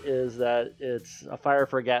about it is that it's a fire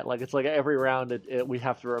forget. Like it's like every round we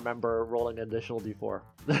have to remember rolling an additional d4.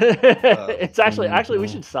 It's actually we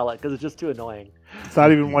should sell it because it's just too annoying. It's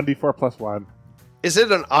not even 1d4 plus 1. Is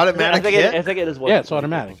it an automatic I hit? think it is one. Yeah, it's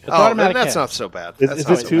automatic. It's Oh, automatic then that's hit. not so bad. Is, That's is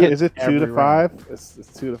not it so two? bad. Is it 2 to Every round. 5? It's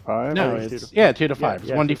 2 to 5. No, Or it's is- 2 to 5.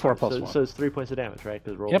 Yeah, 1d4 plus 1. So it's 3 points of damage, right?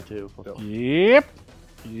 Because roll Yep. 2. Yep.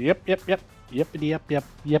 Yep.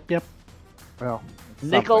 Well, it's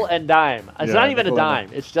Nickel something. and dime. It's Yeah, not even a nickel and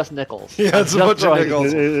dime. It's just nickels. Yeah, it's a Just bunch of throwing-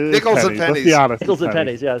 nickels. It is Nickels and Let's pennies. be honest. Nickels and it's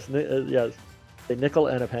pennies. Yes, yes. A nickel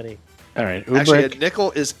and a penny. All right. Actually, a Ubrek.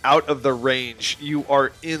 nickel is out of the range. You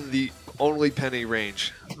are in the only penny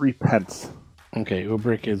range. 3 pence. Okay,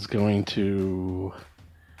 Ubrick is going to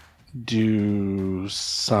do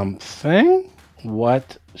something.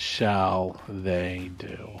 What shall they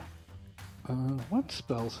do? What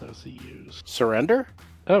spells has he used? Surrender?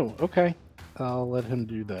 Oh, okay. I'll let him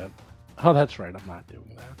do that. Oh, that's right. I'm not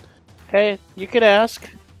doing that. Hey, you could ask.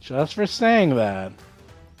 Just for saying that,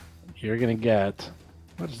 you're going to get...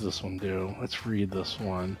 What does this one do? Let's read this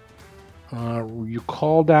one. You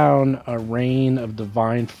call down a rain of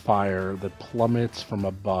divine fire that plummets from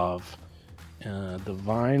above.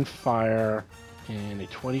 Divine fire in a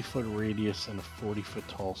 20-foot radius and a 40-foot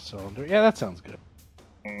tall cylinder. Yeah, that sounds good.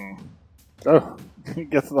 Oh, he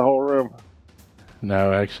gets the whole room.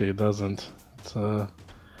 No, actually, it doesn't. It's a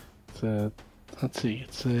let's see.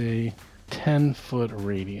 It's a 10-foot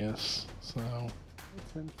radius. So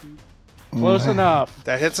 10 feet. Close enough.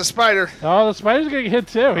 That hits a spider. Oh, the spider's gonna get hit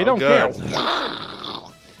too. He Oh, don't good. care.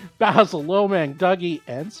 Basil, Lomang, Dougie,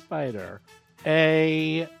 and Spider.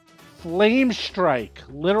 A flame strike,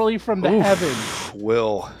 literally from the heavens.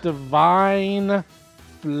 Will. Divine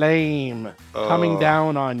flame coming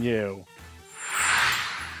down on you.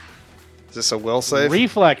 Is this a will save?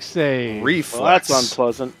 Reflex save. Reflex. Well, that's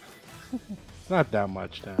unpleasant. It's not that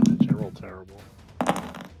much damage. I roll terrible.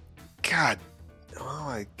 God. Oh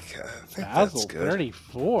my god. I think Basil, that's good.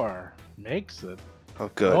 34 makes it. Oh,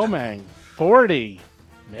 good. Lomang, 40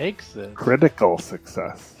 makes it. Critical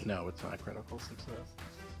success. No, it's not critical success.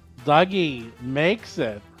 Dougie makes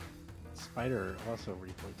it. Spider also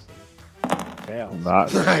reflex save. fails.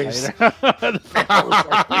 Not. Nice. The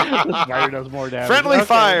spider does more damage. Friendly Okay.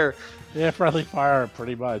 fire. Yeah, friendly fire,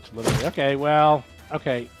 pretty much, literally. Okay, well,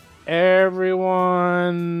 okay.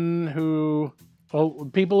 Everyone who, well,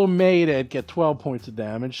 people who made it get 12 points of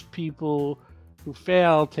damage. People who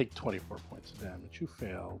failed take 24 points of damage. Who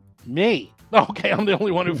failed? Me. Okay, I'm the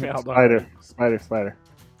only one who failed. Spider.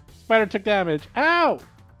 Spider took damage. Ow!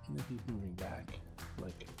 He's moving back.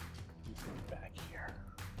 Like, he's moving back here.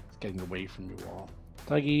 He's getting away from you all.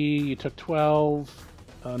 Dougie, you took 12.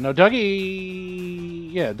 No,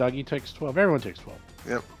 Dougie. Yeah, Dougie takes 12. Everyone takes 12.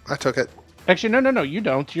 Yep, I took it. Actually, no, you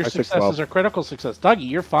don't. Your I took successes 12. are critical success. Dougie,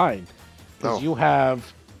 you're fine. Because Oh. you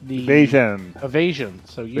have the Evasion.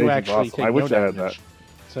 So you Evasion's actually awesome. take I no wish I had damage.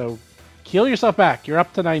 So heal yourself back. You're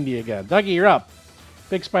up to 90 again. Dougie, you're up.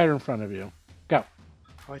 Big spider in front of you. Go.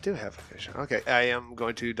 Oh, I do have a vision. Okay, I am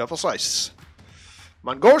going to double slice.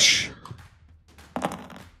 Mongosh.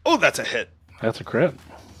 Oh, that's a hit. That's a crit.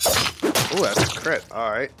 Oh, that's a crit. All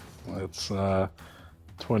right. That's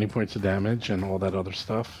 20 points of damage and all that other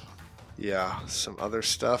stuff. Yeah, some other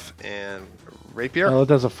stuff and rapier. Well, it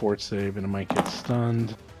does a fort save and it might get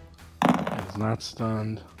stunned. It's not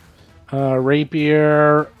stunned.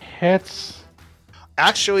 Rapier hits.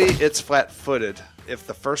 Actually, it's flat-footed. If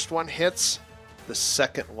the first one hits, the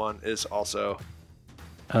second one is also.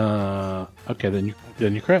 Okay, then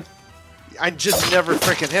you crit. I just never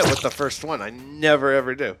freaking hit with the first one. I never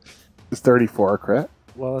ever do. Is 34 a crit?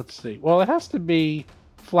 Well, let's see. Well, it has to be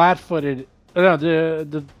flat-footed. No,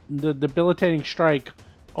 the debilitating strike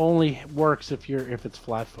only works if it's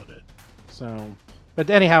flat-footed. So, but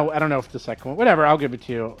anyhow, I don't know if the second one. Whatever, I'll give it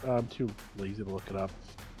to you. I'm too lazy to look it up.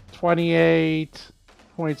 28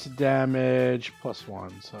 points of damage plus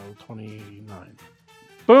 1, so 29.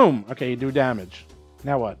 Boom. Okay, you do damage.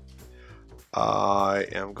 Now what? I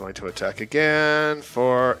am going to attack again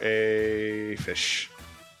for a fish.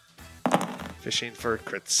 Fishing for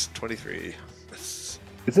crits. 23.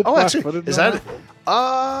 Is it Oh, actually, flat-footed is now? that?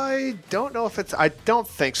 I don't know if it's. I don't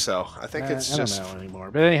think so. I think it's I just. don't know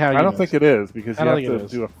anymore. But anyhow, I don't think it is because I you don't have think it to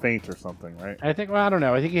is. do a feint or something, right? I think. Well, I don't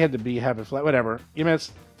know. I think he had to have it flat. Whatever. You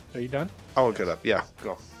missed. Are you done? I'll look it up. Yeah,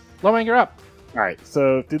 go. Lowang, you're up. All right.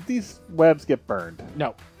 So did these webs get burned?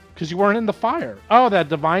 No, because you weren't in the fire. Oh, that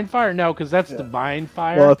divine fire? No, because that's Yeah. divine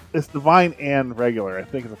fire. Well, it's divine and regular. I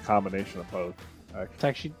think it's a combination of both. Actually. It's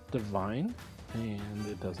actually divine, and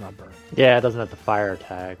it does not burn. Yeah, it doesn't have the fire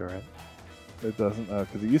tag or it. It doesn't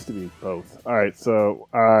because it used to be both. All right. So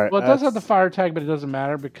all right. Well, it does have the fire tag, but it doesn't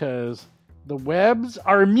matter because the webs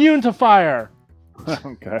are immune to fire.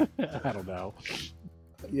 Okay. I don't know.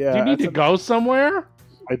 Yeah. Do you need that's to go somewhere?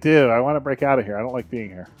 I do. I want to break out of here. I don't like being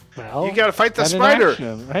here. Well, You got to fight the then in spider.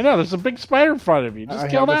 action. I know. There's a big spider in front of you. Just I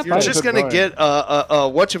kill have a that You're spider. spider. just That's going to annoying. get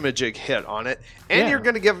a whatchamajig hit on it, and Yeah. you're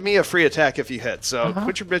going to give me a free attack if you hit. So Uh-huh.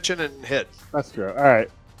 quit your bitching and hit. That's true. All right.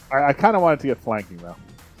 I kind of wanted to get flanking though.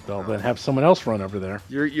 Well, then have someone else run over there.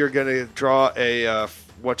 You're going to draw a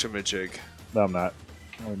whatchamajig. No, I'm not.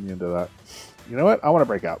 I'm immune to that. You know what? I want to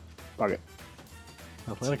break out. Okay.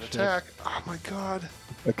 Athletic check. Attack. Oh my god.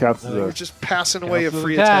 It counts as We're a. just passing away a Counts as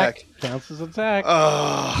free attack. Counts as attack.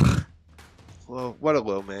 Oh. Well, what a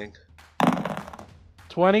low man.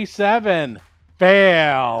 27.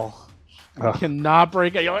 Fail. You Ugh. cannot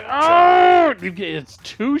break it. You're like, oh! It's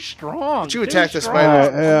too strong. Would you too attack the strong."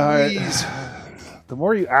 spider? Yeah, all right. Please. The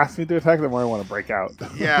more you ask me to attack, the more I want to break out.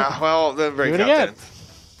 Yeah, well, then break Do it out again. then.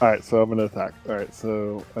 All right, so I'm going to attack. All right,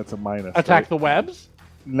 so that's a minus. Attack right? the webs.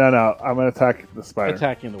 No, I'm going to attack the spider.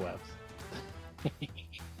 Attacking the webs.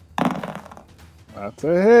 That's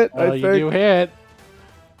a hit. Oh, I you think. do hit.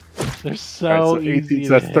 They're so, All right, so easy. 18, to so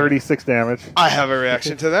that's hit. 36 damage. I have a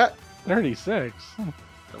reaction to that. 36. I'm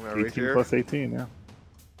going to 18 read here. plus 18, yeah.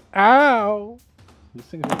 Ow! These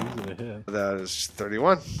things are easy to hit. That is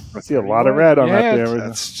 31. I see a lot of red on that Yeah, it's- damage.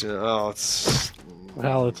 That's just, oh, it's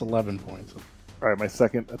Well, it's 11 points. All right, my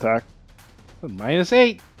second attack.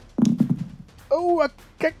 -8. Oh, a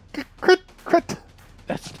crit.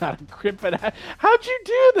 That's not a crit, but how'd you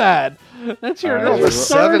do that? That's your, I that's your rolled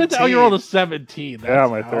third attack. Oh, you 17. rolled a 17. Yeah,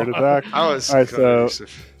 That's my how- third attack. I was All right, so so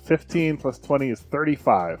 15 plus 20 is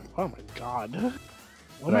 35. Oh my god.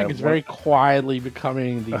 I Lomag have is very quietly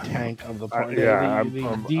becoming the tank of the party. yeah, the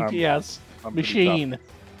I'm- DPS I'm pretty machine. tough.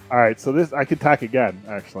 All right, so this I can attack again,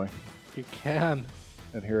 actually. You can.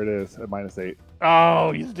 And here it is at -8.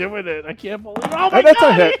 Oh, he's doing it. I can't believe Oh my And that's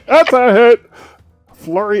god. a hit. That's a hit.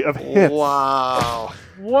 Flurry of hits. Wow.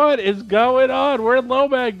 What is going on? Where'd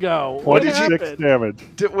Lomag go? What did you- 26 damage.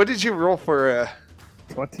 What did you roll for?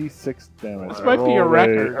 26 damage. This I might be your rolled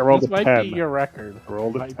record. I rolled This a might 10. be your record. I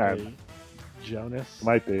rolled a Might 10. be. Jonas.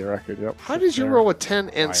 Might be a record, yep. How did you roll a 10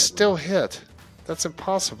 and Quietly. still hit? That's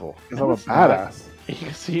impossible. Because I'm a badass.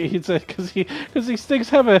 Because these things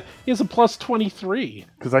have he has a plus 23.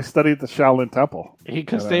 Because I studied the Shaolin Temple.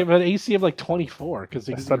 Because they have an AC of like 24. Because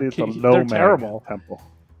I studied the they're No terrible. Temple.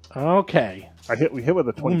 Okay. We hit with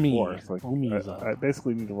a 24. It's like, Umi's up. I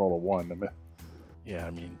basically need to roll a 1. Yeah,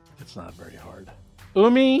 I mean, it's not very hard.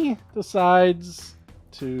 Umi decides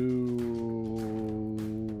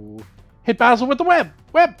to hit Basil with the web.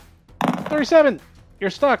 Web! 37. You're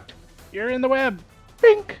stuck. You're in the web.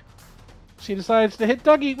 Bink! She decides to hit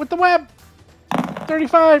Dougie with the web.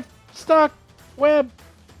 35. Stuck. Web.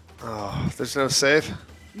 Oh, there's no save?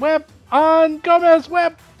 Web on Gomez.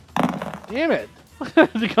 Web. Damn it.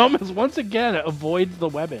 Gomez once again avoids the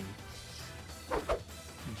webbing.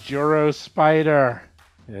 Juro Spider.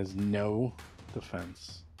 It has no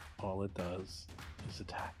defense. All it does is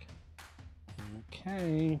attack.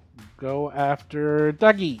 Okay. Go after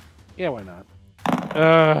Dougie. Yeah, why not?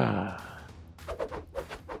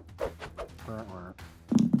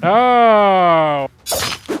 Oh!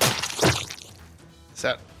 Is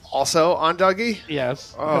that also on Dougie?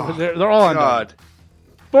 Yes. Oh, they're all on God. Dougie.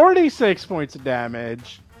 46 points of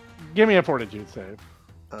damage. Give me a fortitude save.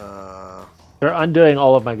 They're undoing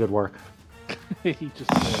all of my good work. He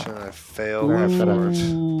just I failed.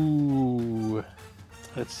 Ooh.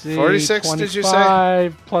 Let's see. 46, did you say?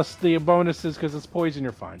 25 plus the bonuses because it's poison,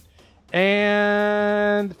 you're fine.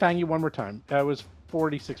 And Fang you one more time. That was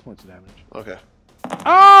 46 points of damage. Okay.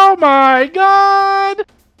 Oh my god!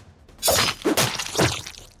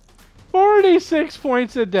 46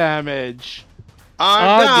 points of damage.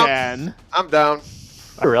 I'm Again. down. I'm down.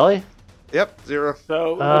 Oh, really? Yep, 0.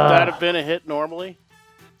 So would that have been a hit normally?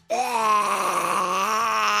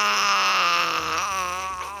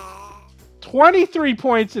 23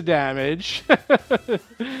 points of damage.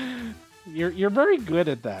 You're very good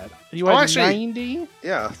at that. You had actually, 90?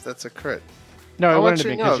 Yeah, that's a crit. No, How it wouldn't much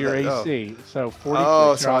have been you because know you're that? AC. So 46.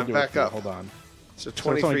 Oh, so I'll I'm do it back for you. up. Hold on. So it's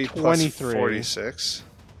only 23 23. plus 46.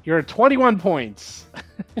 You're at 21 points.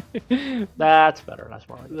 That's better. That's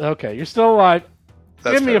more like it. Okay, you're still alive.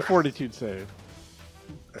 That's Give me a better. fortitude save.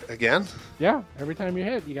 Again? Yeah, every time you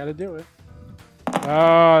hit, you got to do it.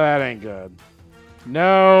 Oh, that ain't good.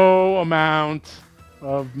 No amount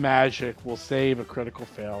of magic will save a critical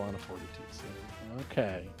fail on a fortitude save.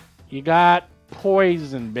 Okay. You got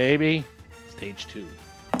poison, baby. Stage 2.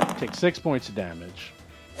 Take 6 points of damage.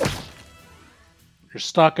 You're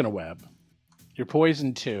stuck in a web. You're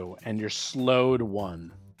poisoned 2, and you're slowed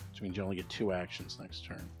 1. Which means you only get 2 actions next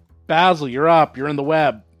turn. Basil, you're up. You're in the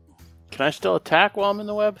web. Can I still attack while I'm in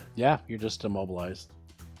the web? Yeah, you're just immobilized.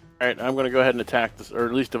 All right, I'm going to go ahead and attack this, or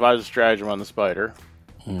at least devise a stratagem on the spider.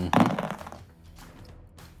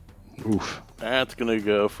 Oof. That's going to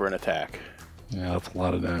go for an attack. Yeah, that's a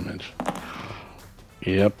lot of damage.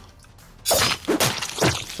 Yep.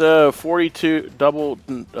 So 42 double,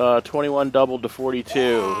 21 doubled to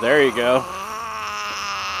 42. There you go.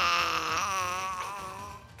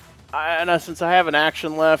 And since I have an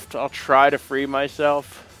action left, I'll try to free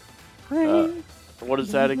myself. What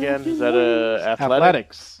is that again? Is that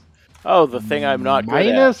athletics? Oh, the thing I'm not good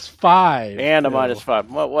at. -5. And a too. -5.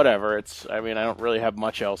 Well, whatever. I mean, I don't really have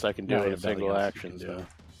much else I can do No, in you a have single nothing else action. you So. can do.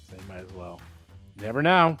 So you might as well. Never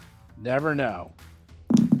know. Never know.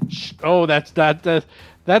 Oh, that's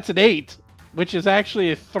an 8, which is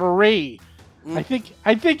actually a 3. I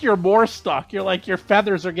think you're more stuck. You're like your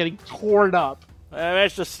feathers are getting torn up. I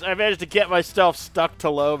managed to get myself stuck to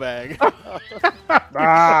Lomang.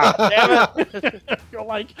 Ah! Damn it! You're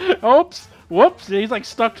like, oops, whoops. And he's like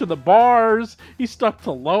stuck to the bars. He's stuck to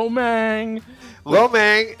Lomang.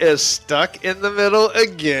 Lomang is stuck in the middle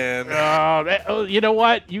again. Oh, you know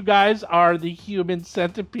what? You guys are the human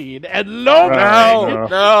centipede, and No, Lomang,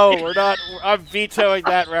 no, we're not. I'm vetoing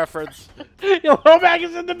that reference. Lomang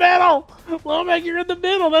is in the middle. Lomang, you're in the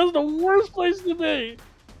middle. That's the worst place to be.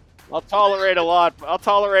 I'll tolerate a lot. I'll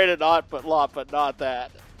tolerate a lot, but not that.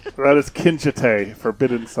 That is Kinchite,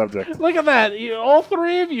 forbidden subject. Look at that. All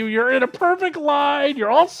 3 of you, you're in a perfect line. You're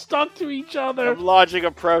all stuck to each other. I'm lodging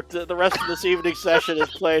a protest. The rest of this evening session is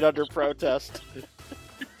played under protest.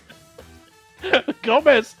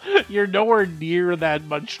 Gomez, you're nowhere near that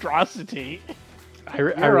monstrosity. I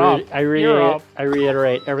You're up.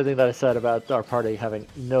 reiterate everything that I said about our party having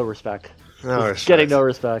no respect. No, Just getting no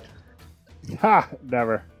respect. Ha!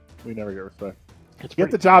 Never. We never get respect. It's Get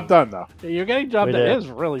pretty the job funny. done, though. You're getting job We done. It did. is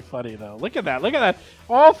really funny, though. Look at that. Look at that.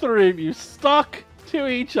 All 3 of you stuck to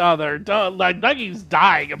each other. Like Dougie's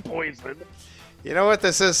dying of poison. You know what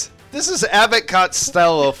this is? This is Abbott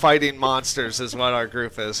Costello fighting monsters is what our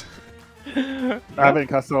group is. Abbott and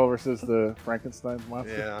Costello versus the Frankenstein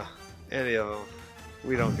monster. Yeah, any of them.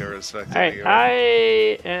 We don't get respect All right, anymore. I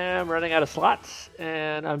am running out of slots,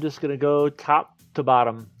 and I'm just gonna go top to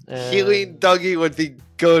bottom. And Healing Dougie would be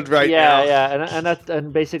good right now.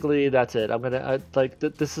 and basically that's it. I'm gonna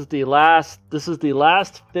this is the last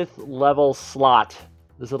 5th level slot.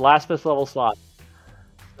 This is the last 5th level slot.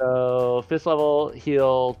 So 5th level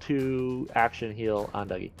heal, 2 action heal on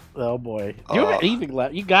Dougie. Oh boy, you have anything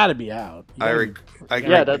left? You got to be out. You gotta be-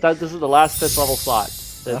 Yeah, this is the last 5th level slot.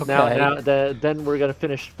 Okay. Then we're gonna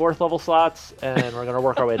finish 4th level slots, and we're gonna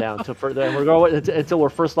work our way down to further. And we're going until we're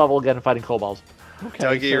 1st level again, fighting kobolds. Okay,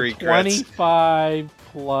 Dougie so regrets. 25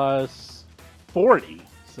 plus 40,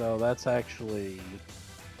 so that's actually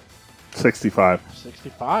 65.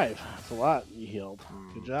 65. That's a lot you healed.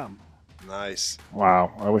 Good job. Nice.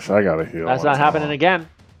 Wow, I wish I got a heal. That's not happening again.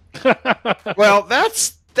 Well,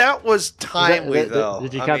 that was timely though.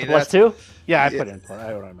 Did you I count mean, the plus that's- 2? Yeah, I Yeah. put in.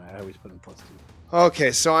 I always put in plus 2.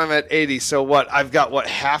 Okay, so I'm at 80. So what? I've got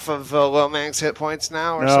half of Lomang's hit points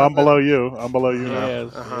now, or No, something? I'm below you. I'm below you now.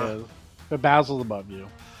 Yes, Uh-huh. yes. But Basil's above you.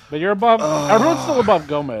 But you're above. Everyone's still above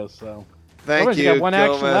Gomez, so. Thank Gomez, you you, got one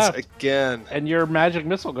action Gomez, left. again. And your magic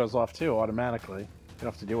missile goes off too automatically. You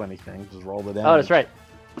don't have to do anything. Just roll the damage. Oh, that's right.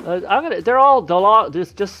 They're all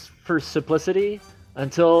just for simplicity.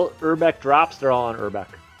 Until Urbeck drops, they're all on Urbeck.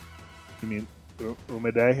 You mean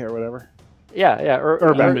Umide or whatever? Yeah.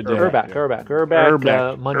 Urbeck.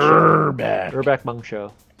 Urbeck, Muncho. Urbeck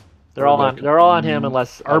Muncho. They're all on him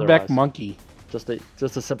unless Urbeck otherwise. monkey. Just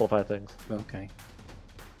to simplify things. Okay.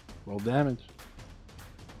 Roll damage.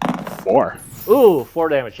 4. Ooh, 4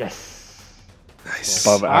 damage. Yes. Nice.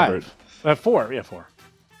 Above average. 4. Yeah, 4.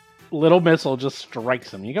 Little missile just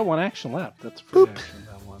strikes him. You got one action left. That's a free action,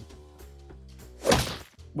 that one.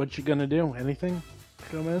 What you gonna do? Anything,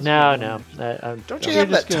 Gomez? No. Don't you You're have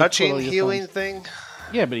just that gonna touching twiddle your healing thumbs. thing?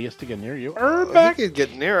 Yeah, but he has to get near you. He Urbeck. could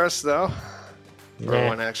get near us though. For Nah.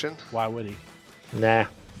 one action. Why would he? Nah.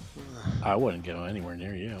 I wouldn't go anywhere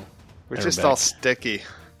near you. We're just Urbeck. all sticky.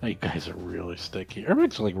 Oh, you guys are really sticky.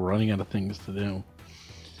 Urbeck's like running out of things to do.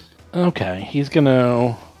 Okay, he's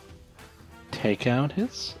gonna take out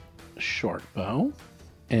his short bow,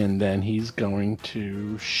 and then he's going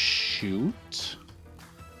to shoot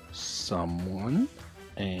someone,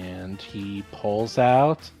 and he pulls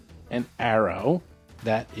out an arrow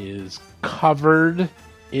that is covered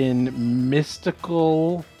in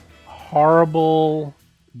mystical, horrible,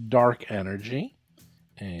 dark energy,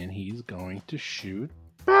 and he's going to shoot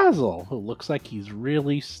Basil, who looks like he's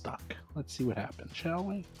really stuck. Let's see what happens, shall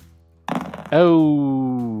we?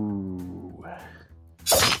 Oh.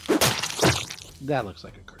 That looks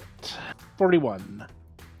like a crit. 41.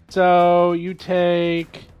 So you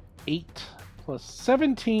take 8 plus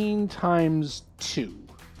 17 times 2.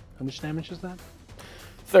 How much damage is that?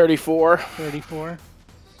 34. 34.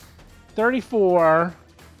 34,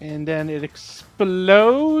 and then it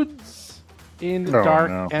explodes in Oh, dark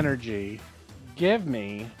no. energy. Give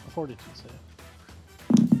me a fortitude save.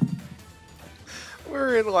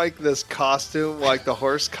 We're in like this costume, like the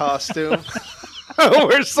horse costume,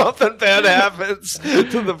 where something bad happens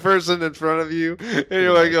to the person in front of you, and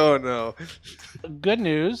you're like, "Oh no!" Good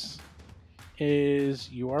news is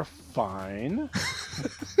you are fine.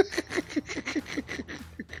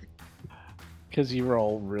 Because you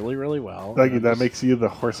roll really, really well. Dougie, that makes you the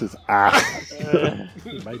horse's ass.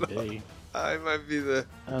 It might be. I might be the.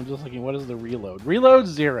 I'm just looking, what is the reload? Reload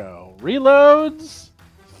 0. Reloads,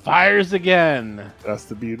 fires again. That's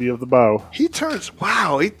the beauty of the bow. He turns.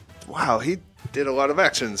 Wow, he did a lot of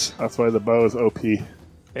actions. That's why the bow is OP.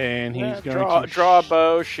 And he's Yeah, going to draw a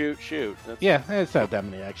bow, shoot. That's, Yeah, it's not that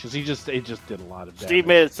many actions. It just did a lot of damage. Steve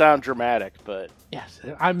made it sound dramatic, but Yes,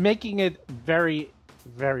 I'm making it very,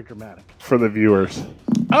 very dramatic. For the viewers.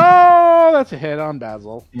 Oh, that's a hit on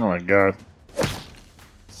Basil. Oh my god.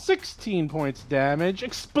 16 points damage.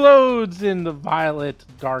 Explodes in the violet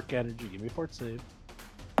dark energy. Give me a fort save.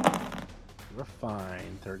 We're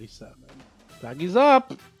fine. 37. Doggy's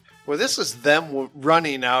up. Well, this is them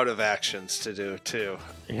running out of actions to do too.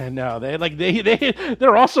 Yeah, no,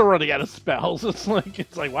 they're also running out of spells. It's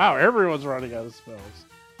like wow, everyone's running out of spells.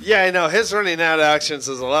 Yeah, I know. His running out of actions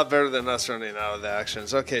is a lot better than us running out of the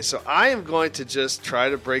actions. Okay, so I am going to just try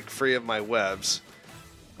to break free of my webs.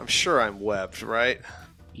 I'm sure I'm webbed, right?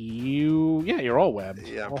 You're all webbed.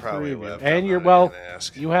 Yeah, I'm All probably three of you. webbed. And I'm you're not gonna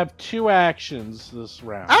ask. you have 2 actions this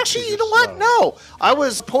round. Actually, 'cause you you're know what? slow. No, I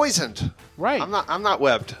was poisoned. Right. I'm not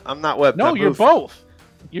webbed. I'm not webbed. No, I you're moved. both.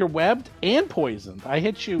 You're webbed and poisoned. I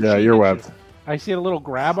hit you. Yeah, she you're hit webbed. you. I see a little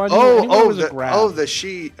grab on you. Anyone was a grab.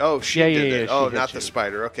 she Yeah, did yeah, it. yeah, Oh, she not hit the you.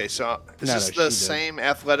 spider. Okay, so is No, this no, she the did. same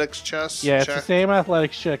athletics chess? Yeah, it's check? the same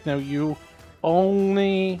athletics check. Now you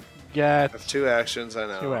only get I have 2 actions, I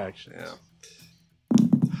know. 2 actions. Yeah.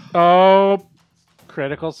 Oh,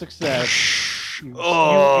 critical success.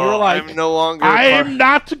 You're like, I'm no longer. I am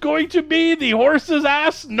not going to be the horse's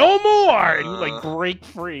ass no more. And you like break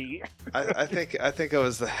free. I think I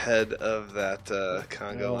was the head of that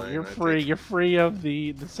conga line. You're I free. think. You're free of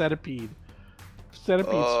the centipede.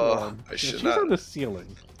 Centipede swarm. I should She's not. on the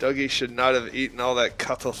ceiling. Dougie should not have eaten all that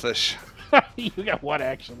cuttlefish. You got 1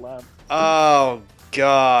 action left. Oh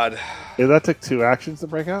God! Yeah, that took 2 actions to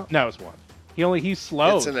break out? No, it's 1. He's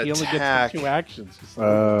slow. It's an He only attack. gets 2 actions.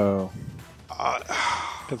 Oh.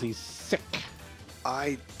 Because he's sick.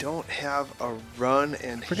 I don't have a run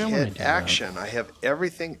and Forgot when I hit did action. I have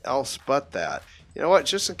everything else but that. You know what?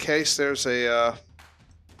 Just in case there's I'm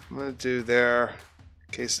gonna do there.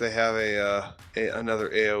 In case they have another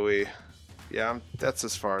AOE. Yeah, that's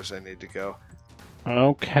as far as I need to go.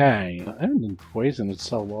 Okay. I haven't been poisoned in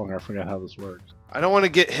so long, I forgot how this works. I don't want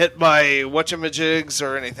to get hit by whatchamajigs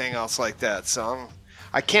or anything else like that, so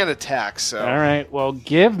I can't attack. So Alright, well,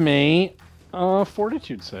 give me a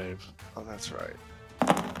fortitude save. oh, that's right.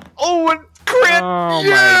 Oh, and crit! Oh my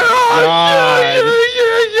yeah,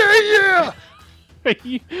 yeah.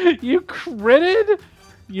 you critted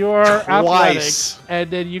your Twice. athletics, and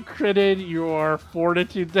then you critted your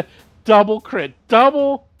fortitude. Double crit.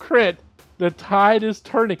 Double crit. The tide is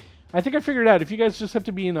turning. I think I figured out if you guys just have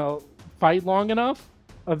to be in a fight long enough,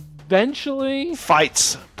 eventually...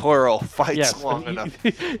 Fights, plural. Fights Yes, long enough.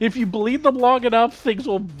 if you bleed them long enough, things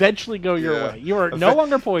will eventually go your Yeah. way. You are no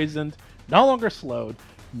longer poisoned, no longer slowed,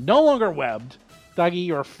 no longer webbed. Dougie,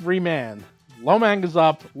 you're a free man. Lomang is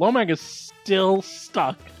up. Lomang is still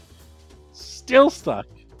stuck. Still stuck.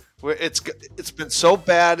 It's been so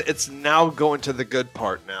bad, it's now going to the good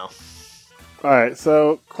part now. Alright,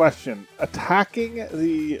 so question. Attacking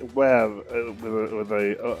the web with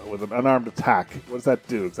an unarmed attack, what does that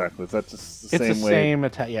do exactly? Is that just the It's same the way? same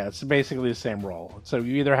attack. Yeah, it's basically the same roll. So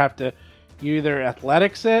you either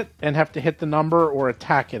athletics it and have to hit the number, or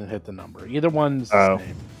attack it and hit the number. Either one's the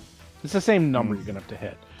same. It's the same number you're gonna have to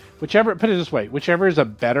hit. Whichever. Put it this way: whichever is a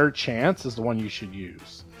better chance is the one you should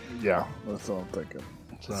use. Yeah, that's what I'm thinking.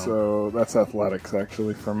 So, So that's athletics,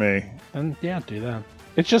 actually, for me. and yeah, do that.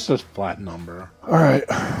 It's just a flat number. Alright.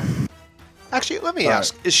 Actually, let me All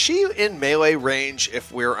ask: is she in melee range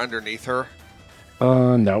if we're underneath her?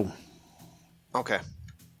 No. Okay.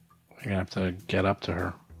 You're gonna have to get up to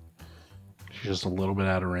her. She's just a little bit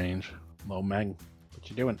out of range. Low Meg, what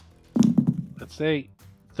you doing? Let's see.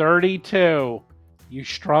 32. You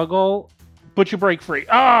struggle, but you break free.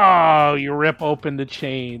 Oh, you rip open the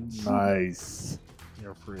chains. Nice.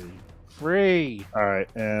 You're free. Free. Alright,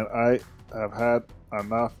 and I have had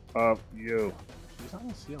enough of you. He's on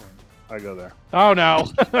the ceiling. I go there. Oh no.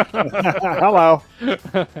 Hello.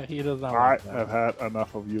 He does not I like that. have had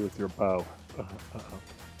enough of you with your bow. Uh-oh.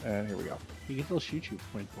 And here we go. He can still shoot you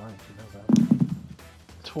point blank. You know that.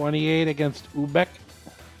 28 against Ubek.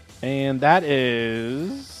 And that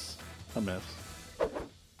is a miss.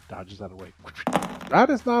 Dodges out of the way. That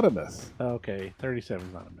is not a miss. Okay, 37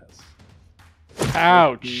 is not a miss.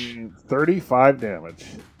 Ouch. 35 damage.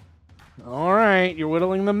 All right, you're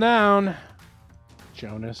whittling them down.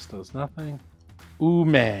 Jonas does nothing.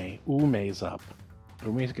 Ume's up.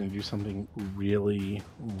 Ume's going to do something really,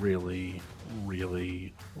 really,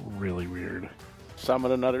 really, really weird.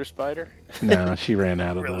 Summon another spider. No, she ran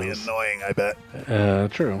out of those. Annoying, I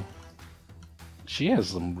bet. True. She has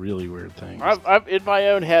some really weird things. I've in my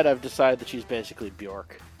own head, I've decided that she's basically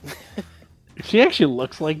Bjork. She actually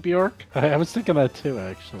looks like Bjork. I was thinking that too,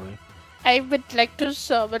 actually. I would like to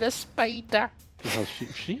summon a spider. Well,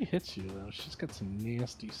 she hits you, though. She's got some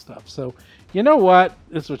nasty stuff. So, you know what?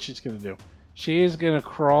 This is what she's going to do. She is going to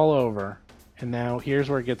crawl over. And now, here's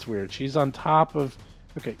where it gets weird. She's on top of...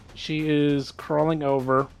 Okay, she is crawling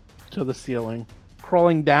over to the ceiling.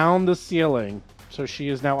 Crawling down the ceiling. So she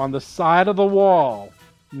is now on the side of the wall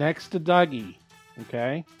next to Dougie.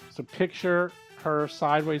 Okay? So picture her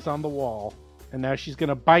sideways on the wall. And now she's going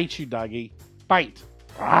to bite you, Dougie. Bite!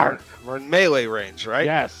 Arr! We're in melee range, right?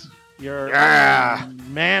 Yes. You're Yeah.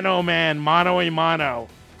 man, oh man, mano a mano.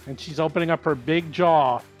 And she's opening up her big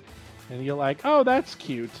jaw. And you're like, oh, that's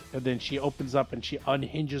cute. And then she opens up and she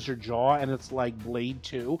unhinges her jaw and it's like Blade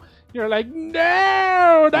 2. You're like,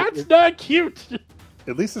 no, that's not cute.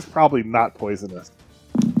 At least it's probably not poisonous.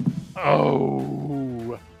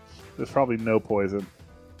 Oh. There's probably no poison.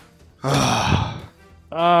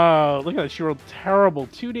 Oh, look at that. She rolled terrible.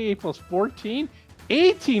 2d8 plus 14.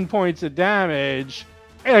 18 points of damage.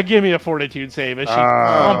 Give me a fortitude save as she's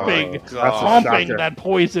pumping that's a shocker. that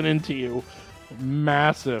poison into you.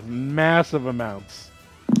 Massive, massive amounts.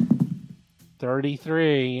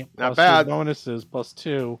 33. Not plus your bad. bonuses plus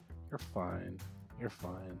 2. You're fine. You're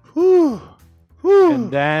fine. Whew. Whew.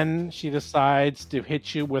 And then she decides to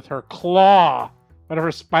hit you with her claw. One of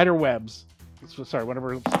her spider webs. Sorry, one of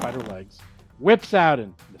her spider legs. Whips out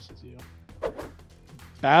and misses you.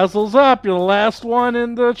 Basil's up. You're the last one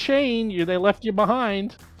in the chain. They left you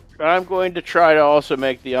behind. I'm going to try to also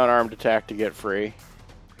make the unarmed attack to get free.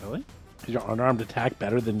 Really? Is your unarmed attack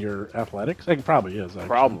better than your athletics? It probably is, actually.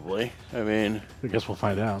 Probably. I mean, I guess we'll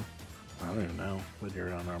find out. I don't even know what your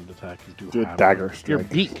unarmed attack is. Do a dagger strike. Your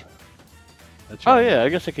beak. That's oh your- yeah, I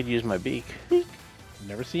guess I could use my beak.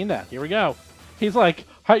 Never seen that. Here we go. He's like,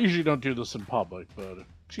 I usually don't do this in public, but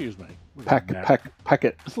excuse me. Peck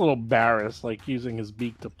it. It's a little embarrassed, like using his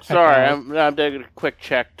beak to peck Sorry, out, I'm taking a quick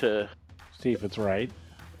check to see if it's right.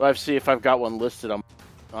 see if I've got one listed on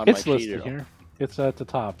It's my listed cheat. here. It's at the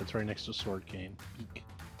top. It's right next to Sword Cane, Beak,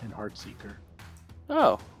 and Heartseeker.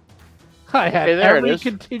 Oh, I had Okay, there it every is.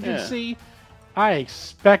 contingency. I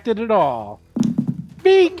expected it all.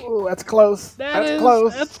 Beak! Ooh, that's close. That's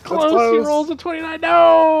close. That's close. He rolls a 29.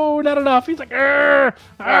 No, not enough. He's like, "Arr,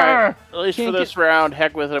 all right. arr." At least for Can't this round,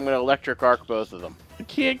 heck with it. I'm going to electric arc both of them.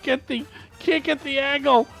 Can't get the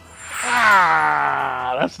angle.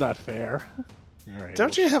 Ah, that's not fair. All right,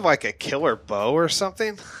 Don't you have like a killer bow or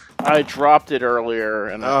something? I dropped it earlier,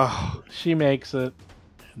 and Oh, She makes it,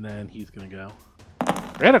 and then he's gonna go.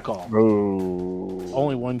 Critical. Ooh.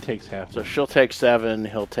 Only one takes half. so she'll take 7.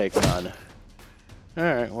 He'll take none. All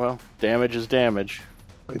right. Well, damage is damage.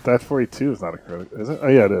 Wait, that 42 is not a crit, is it? Oh,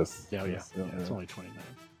 yeah, it is. Yeah, yeah. It's- It's only 29.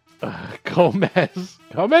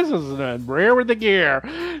 Gomez is rare with the gear.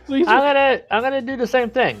 So he's I'm gonna do the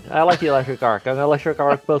same thing. I like the electric arc. I'm gonna electric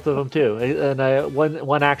arc both of them too, and I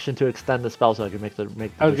one action to extend the spell so I can make the I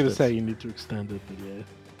was gonna distance. say you need to extend it, but yeah.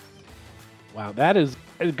 Wow, that is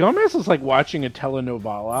Gomez is like watching a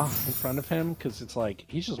telenovela in front of him because it's like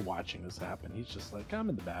he's just watching this happen. He's just like, I'm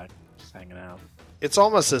in the back, just hanging out. it's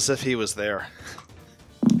almost as if he was there.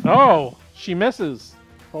 Oh, she misses.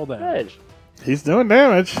 Hold on. Good, He's doing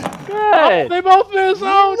damage. Oh, good, they both miss.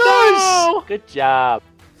 Oh good job.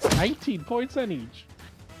 no! 19 points on each.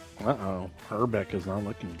 Uh-oh, Herbeck is not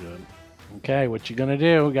looking good. Okay, what you gonna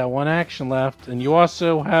do? We got one action left, and you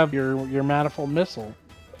also have your manifold missile.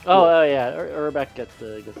 Oh yeah, Urbeck gets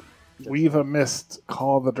the. Weave a mist.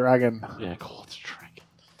 Call the dragon. Yeah, cool. It's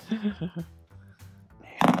a dragon.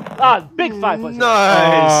 Big 5 points.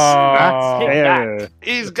 Nice. Kick Yeah. back.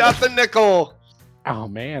 He's got the nickel. Oh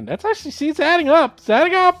man, that's actually it's adding up. It's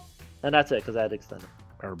adding up. And that's it because I had extended.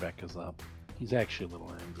 Herbeck is up. He's actually a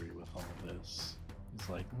little angry with all this. He's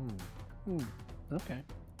like,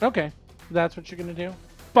 okay. That's what you're gonna do.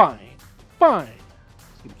 Fine. He's gonna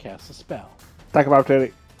cast a spell. Attack of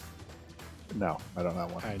opportunity. No, I don't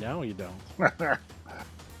have one. I know you don't.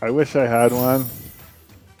 I wish I had one.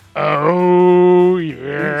 Oh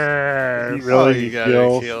yes. He really you gotta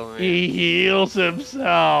heals. kill me. He heals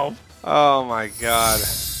himself. Oh my god.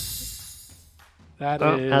 That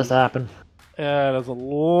Oh, is. has to happen. That's a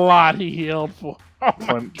lot he healed for.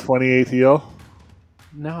 28 heal.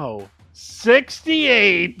 No.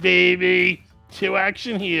 68, baby. 2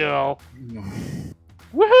 action heal.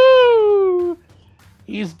 Woohoo!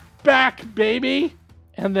 He's back, baby.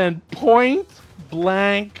 And then point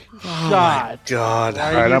blank shot. God. Right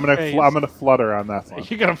All right, in I'm your gonna face. I'm gonna flutter on that one.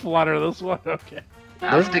 You're gonna flutter this one? Okay.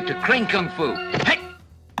 I'll stick to clean kung fu. Hey!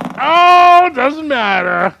 Oh, doesn't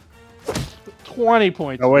matter. 20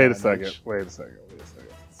 points. Oh, wait a damage. second. Wait a second.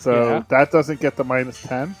 So Yeah. that doesn't get the minus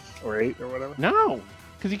 10 or 8 or whatever. No,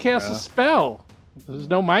 because he casts Yeah. a spell. There's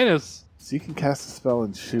no minus. So you can cast a spell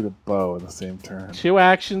and shoot a bow in the same turn. 2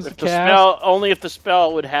 actions If to the cast. spell, only if the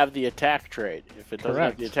spell would have the attack trait. If it doesn't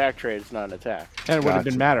Correct. have the attack trait, it's not an attack. And it would have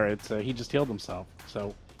Gotcha. been matter. It's he just healed himself.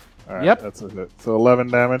 So All right, Yep. that's it. So 11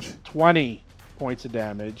 damage, 20 points of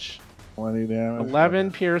damage. 20 damage.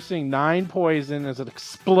 11 piercing, 9 poison as it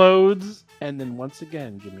explodes, and then once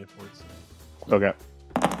again, give me a forward save. Okay,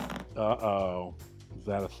 Uh-oh. Is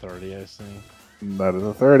that a 30, I see? that is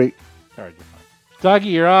a 30. All right, you're fine.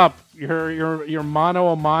 Dougie, you're up. You're mano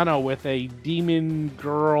a mano with a demon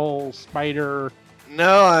girl spider.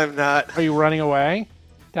 No, I'm not. Are you running away?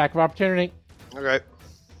 Attack of opportunity. Okay.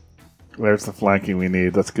 There's the flanking we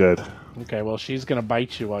need. That's good. Okay, well, she's going to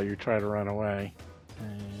bite you while you try to run away.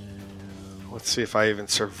 And Let's see if I even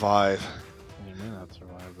survive. you may not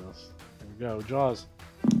survive this. There we go. Jaws.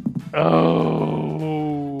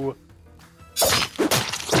 Oh.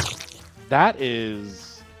 That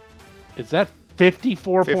is... Is that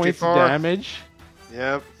 54 points of 54? damage?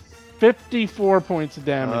 Yep. 54 points of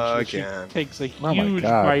damage. And she Again. takes a Oh my huge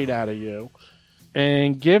God. bite out of you.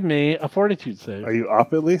 And give me a fortitude save. Are you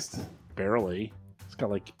up at least? Barely. It's got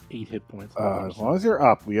like 8 hit points. As long as you're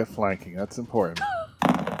up, we get flanking. That's important.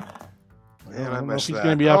 Man, I I don't know if missed he's that.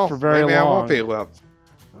 going to be up for very maybe long. I won't be up.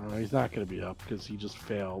 He's not going to be up because he just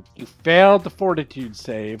failed. You failed the fortitude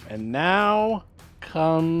save, and now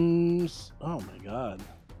comes... Oh my god.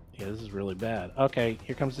 Yeah, this is really bad. Okay,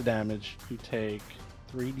 here comes the damage. You take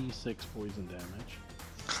 3d6 poison damage.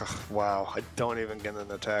 Wow, I don't even get an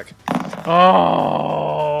attack.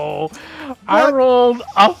 Oh! I What? rolled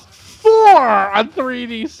a 4 on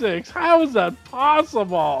 3d6. How is that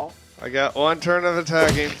possible? I got 1 turn of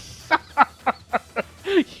attacking.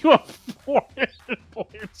 You have 4 hit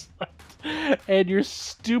points left, and you're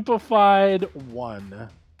stupefied 1.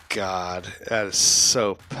 God, that is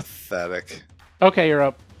so pathetic. Okay, you're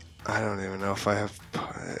up. I don't even know if I have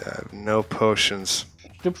no potions.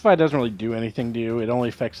 Stupefied doesn't really do anything to you. It only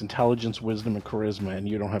affects intelligence, wisdom, and charisma, and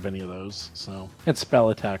you don't have any of those. So it's spell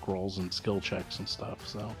attack rolls and skill checks and stuff.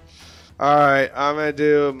 So All right, I'm gonna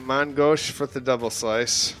do Mangosh for the double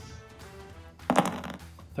slice.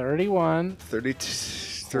 31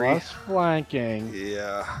 33. plus flanking,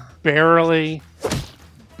 Yeah. barely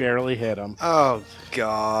hit him. Oh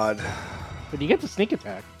God. But you get the sneak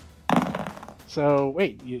attack. So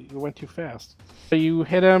wait, you went too fast. So you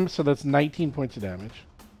hit him, so that's 19 points of damage.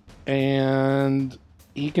 And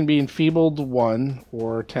he can be enfeebled 1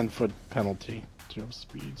 or 10-foot penalty. 0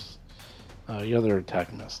 speeds. The other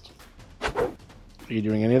attack missed. Are you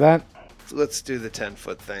doing any of that? Let's do the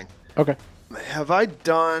 10-foot thing. Okay. Have I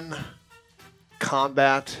done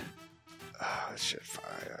combat? Shit.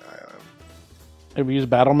 Have you used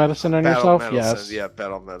battle medicine on Battle yourself? medicine. Yes. Yeah,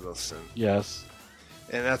 battle medicine. Yes.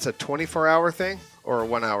 And that's a 24-hour thing or a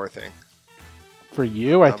 1-hour thing? For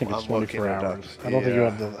you, I I'm- think it's I'm 24 looking it up. hours. I don't think you Yeah.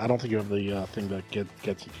 have the. I don't think you have the thing that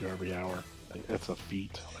gets you to every hour. It's a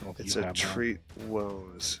feat. I don't think It's you a have treat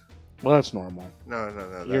wounds. that. Well, that's normal.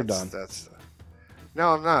 No. You're done. No,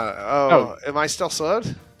 I'm not. Oh, am I still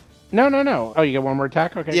slowed? No. Oh, you get one more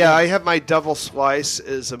attack. Okay. Yeah, good. I have my double slice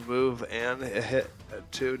is a move and a hit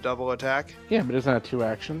to double attack. Yeah, but isn't that 2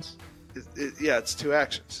 actions? Yeah, it's 2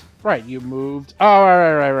 actions. Right. You moved. Oh,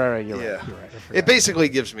 right. You're Yeah. right. You're right. I It forgot. basically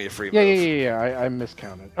gives me a free Yeah. move. I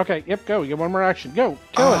miscounted. Okay. Yep. Go. You get one more action. Go.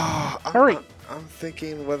 Kill it. Hurry. I'm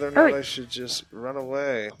thinking whether or Hurry. not I should just run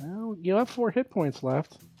away. Well, you have 4 hit points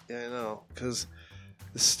left. Yeah, I know, because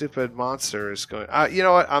the stupid monster is going. You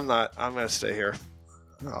know what? I'm not. I'm going to stay here.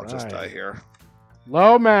 I'll just Right. die here.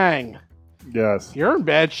 Lomang, Yes, you're in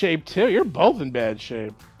bad shape too. You're both in bad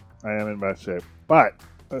shape. I am in bad shape. But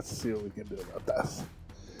let's see what we can do about this.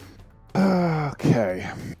 Okay.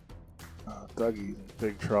 Dougie's in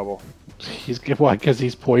big trouble. He's why? Because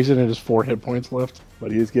he's poisoned and has 4 hit points left.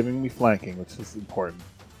 But he is giving me flanking, which is important.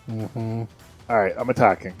 Mm-hmm. Alright, I'm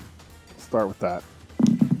attacking. Start with that.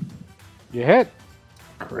 You hit.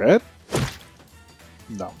 Crit?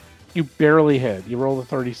 No. You barely hit. You rolled a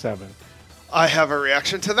 37. I have a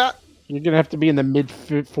reaction to that. You're gonna have to be in the mid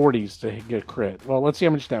 40s to get a crit. Well, let's see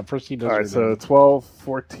how much down. First, he does. Alright, your so damage. 12,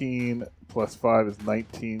 14 plus 5 is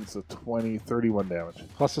 19, so 20, 31 damage.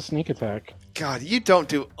 Plus a sneak attack. God, you don't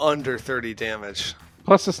do under 30 damage.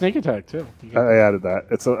 Plus a sneak attack too. You get- I added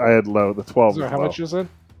that. I had low. The 12 so was how low. much is it?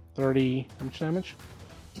 30. How much damage?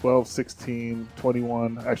 12, 16,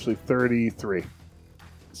 21, actually 33.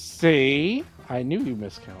 See, I knew you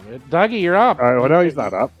miscounted. Dougie, you're up. Alright, well, no, he's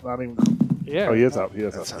not up. Not even. Yeah. Oh, he is up. He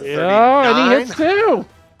is That's up. a Yeah, and he 39. hits too.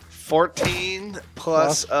 14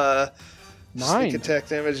 plus sneak 9. attack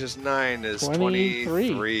damage is 9 is 23.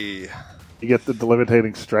 23. You get the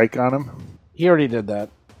debilitating strike on him. He already did that.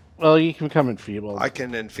 Well, you can come enfeebled. I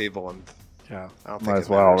can enfeeble him. Yeah, I don't think Might it as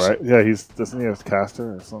well, matters. right? Yeah, doesn't he have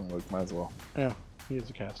caster or something? Like, might as well. yeah, he is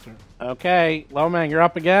a caster. Okay, Lomang, you're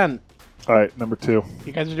up again. All right, number 2.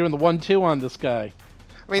 You guys are doing the 1-2 on this guy.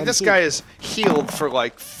 I mean, this guy is healed for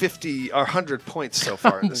like 50 or 100 points so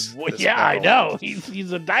far. In this, Well, this yeah, I battle. know.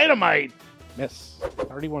 He's a dynamite. Miss.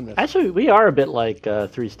 31 miss. Actually, we are a bit like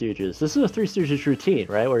Three Stooges. This is a Three Stooges routine,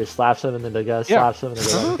 right? Where he slaps him and then the guy slaps him and then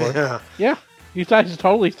goes back and forth. Yeah. Yeah, you guys are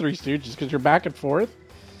totally Three Stooges because you're back and forth.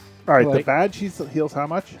 All right, the Like- badge heals how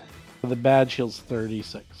much? The badge heals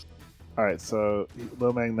 36. All right, so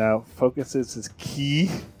Lomang now focuses his key,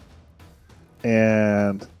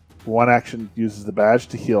 and one action uses the badge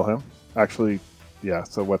to heal him. Actually, yeah.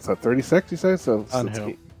 So what's that? 36? You say? So On it's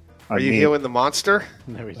who? Are on you me. healing the monster?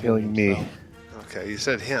 No, he's Healing me. himself. Okay, you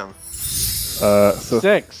said him. So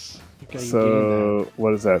 6. Okay, you gain that. so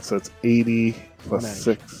what is that? So it's 80 plus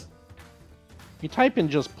 180. 6. You type in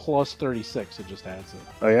just plus 36, it just adds it.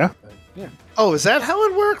 Oh yeah. Yeah. Oh, is that how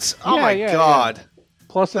it works? Oh Yeah, my yeah, god.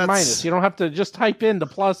 Plus and That's- minus. You don't have to just type in the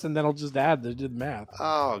plus and then it'll just add the math.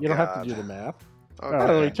 Oh, You don't have to God. do the math. It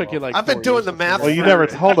only took you like I've been 4 doing years the to math. figure Well, you for never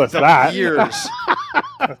told us that. Years.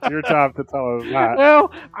 That's your job to tell us it that. out.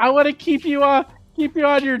 Well, I want to keep you on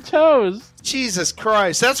your toes. Jesus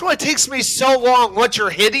Christ! That's why it takes me so long. Once you're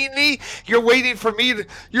hitting me, you're waiting for me to.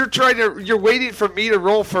 You're waiting for me to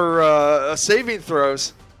roll for saving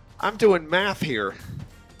throws. I'm doing math here.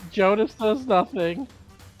 Jonas does nothing.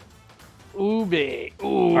 Ooby.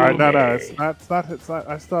 All right, no, it's not.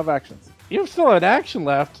 I still have actions. You still have action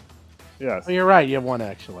left. Yes. Oh, you're right. You have one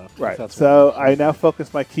action left. Right. That's So I now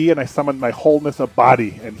focus my ki and I summon my wholeness of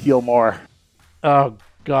body and heal more. Oh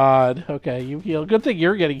God. Okay, you heal. Good thing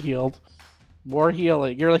you're getting healed. More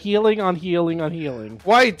healing. You're healing on healing on healing.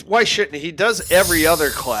 Why shouldn't he? He does every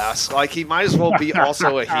other class. Like he might as well be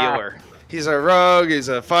also a healer. He's a rogue. He's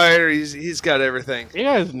a fighter. He's got everything. You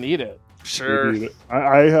guys need it. Sure.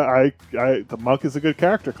 The monk is a good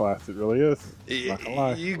character class. It really is. Not gonna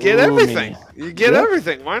lie. You get everything. You get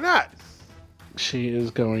everything. Why not? She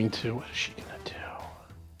is going to. What is she gonna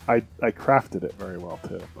do? I crafted it very well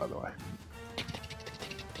too, by the way.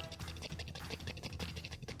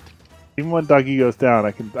 Even when Dougie goes down,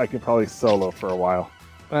 I can probably solo for a while.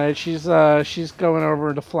 All right, she's going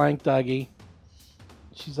over to flank Dougie.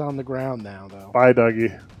 She's on the ground now, though. Bye,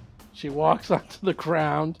 Dougie. She walks onto the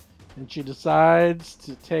ground and she decides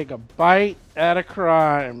to take a bite at a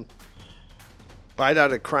crime. Bite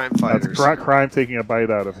out of crime That's fighters. crime taking a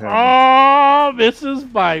bite out of him. Oh, misses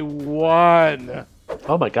by 1.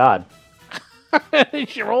 Oh my god.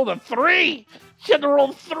 She rolled a 3. She had to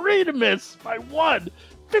roll 3 to miss by 1.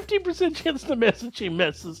 15% chance to miss, and she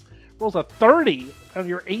misses. Rolls a 30 on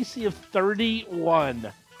your AC of 31.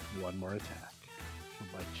 One more attack. She'll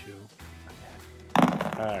bite you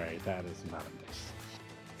again. Alright, that is not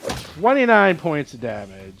a miss. 29 points of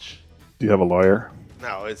damage. Do you have a lawyer?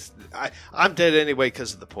 No, I'm dead anyway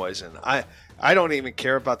because of the poison. I don't even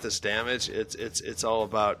care about this damage. It's all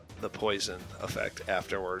about the poison effect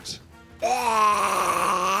afterwards.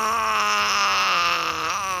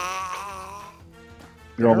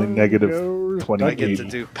 You're only negative goes 20. I get to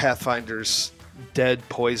do Pathfinder's dead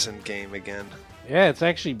poison game again. Yeah, it's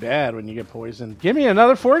actually bad when you get poisoned. Give me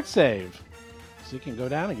another fort save. So you can go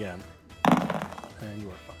down again. And you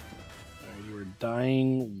are fine. You are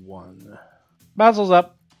dying 1. Basil's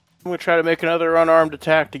up. I'm going to try to make another unarmed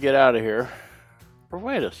attack to get out of here. Or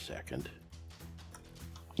wait a second.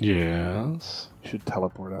 Yes. You should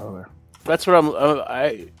teleport out of there. That's what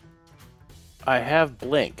I have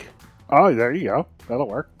blink. Oh, there you go. That'll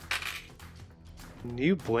work.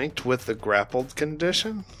 You blinked with the grappled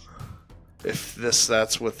condition? If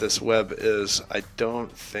that's what this web is, I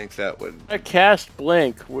don't think that would. I cast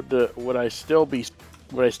blink. Would I still be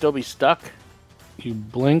stuck? You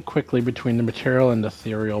blink quickly between the material and the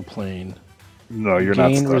ethereal plane. No, you're not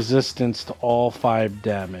Gain stuck. resistance to all 5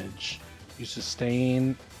 damage. You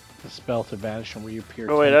sustain the spell to vanish from where you appear.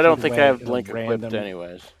 Oh wait, 10 I don't feet think I away have in a blink equipped random-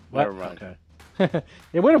 anyways. What? Never mind. Okay.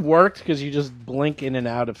 It would have worked because you just blink in and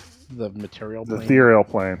out of the material The plane. ethereal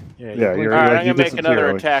plane. Yeah, Yeah, you blink- you're Alright, like, I'm you gonna make another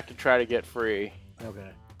disappear. attack to try to get free. Okay.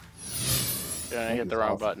 And I hit the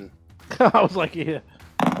wrong button. I was like, yeah.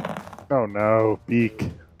 Oh no, beak.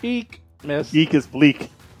 Beak. Miss. Beak is bleak.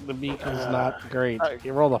 The beak is not great.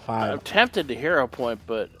 You rolled a 5. I'm tempted to hero point,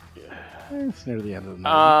 but It's near the end of the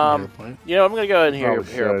night. I'm gonna go ahead and hero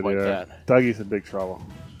Shit, point yeah. that. Dougie's in big trouble.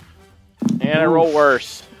 And I roll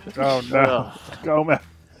worse. Oh no. Go, man.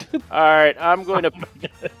 Alright, I'm going to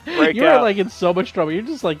break You're out. like in so much trouble. You're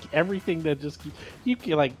just like everything that just you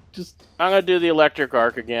can like just. I'm gonna do the electric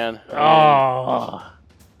arc again. Oh.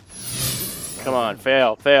 Come on,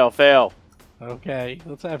 fail. Okay,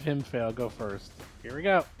 let's have him fail. Go first. Here we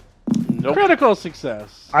go. Nope. Critical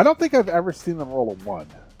success. I don't think I've ever seen them roll a 1.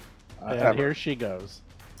 And Ever. here she goes.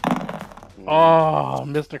 Oh,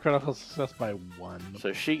 missed a critical success by 1.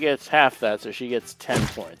 So she gets half that, so she gets 10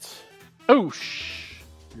 points. Oh,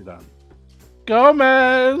 you're done.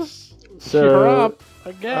 Gomez! So, You're up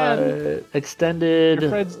again. extended. Your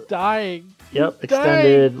friend's dying. Yep, He's dying.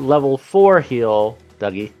 extended level 4 heal,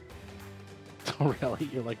 Dougie. Oh, really?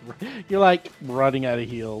 You're like running out of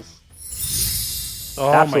heals.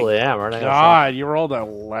 Oh Absolutely my am, aren't I? God, you rolled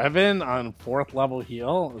 11 on 4th level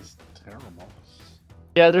heal? It's terrible.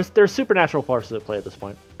 Yeah, there's supernatural forces at play at this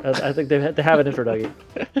point. I think they have it in for Dougie.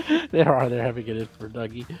 They're having it in for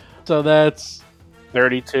Dougie. So that's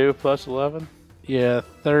 32 plus 11? yeah,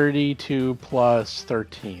 32 plus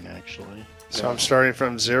 13 actually. So I'm starting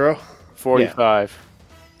from 0. 45.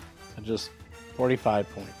 And just 45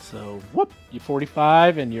 points. So whoop, you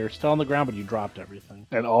 45 and you're still on the ground, but you dropped everything.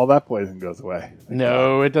 And all that poison goes away.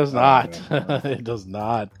 No, it does not. yeah. It does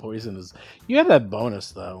not. Poison is. You have that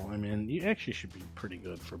bonus though. I mean, you actually should be pretty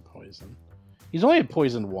good for poison. He's only at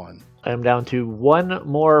poison 1. I'm down to one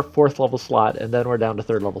more 4th level slot, and then we're down to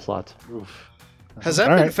 3rd level slots. Oof. Has that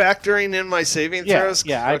All been right. factoring in my saving Yeah, throws?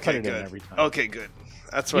 yeah, I okay, put it in good. every time. Okay, good.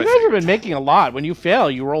 That's You what guys I have figured. been making a lot. When you fail,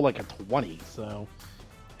 you roll like a 20. So,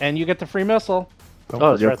 and you get the free missile. Don't Oh,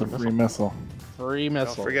 that's forget right, the the free missile. Free Don't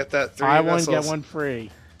missile. forget that 3 Buy missiles. one, get one free.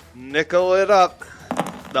 Nickel it up.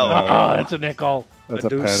 No. Oh, that's a nickel. That's a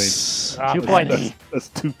penny. deuce. Ah, 2 penny. points. That's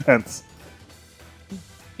 2 pence.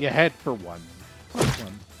 You head for 1. Plus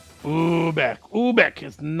 1. Ubek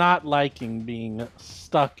is not liking being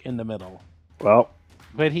stuck in the middle. Well,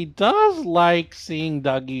 But he does like seeing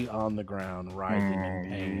Dougie on the ground, writhing in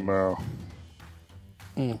pain. no.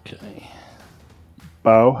 Okay.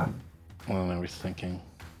 Bo. Well, I was thinking.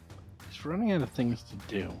 He's running out of things to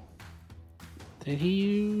do. Did he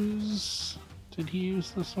use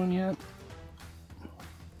this one yet?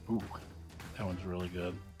 Ooh, that one's really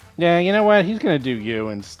good. Yeah, you know what? He's gonna do you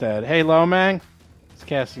instead. Hey, Lomang, he's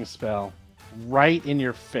casting a spell right in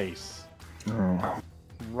your face.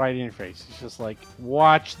 Right in your face. He's just like,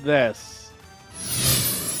 watch this.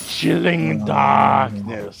 Chilling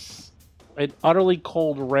darkness. An utterly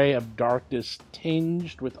cold ray of darkness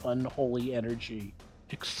tinged with unholy energy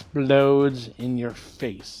explodes in your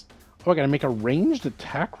face. Oh, I gotta make a ranged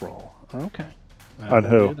attack roll. Okay. On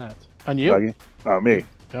who? Do that. On you? Dougie? Oh, me.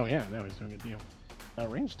 Oh, yeah, no, he's doing a deal.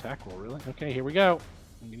 Ranged attack roll, really? Okay, here we go.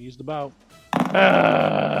 I'm gonna use the bow.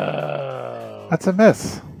 Oh, That's a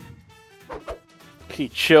miss. He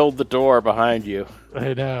chilled the door behind you.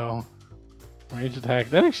 I know. Ranged attack.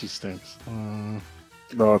 That actually stinks.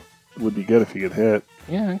 No, it would be good if you get hit.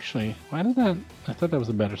 Yeah, actually. Why did that? I thought that was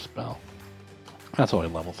a better spell. That's only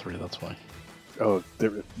level 3, that's why. Oh,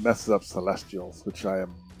 it messes up Celestials, which I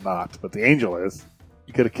am not, but the Angel is.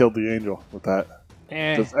 You could have killed the Angel with that.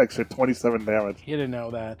 Just extra 27 damage. He didn't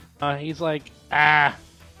know that. He's like,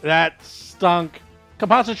 that stunk.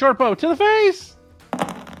 Composite short bow to the face!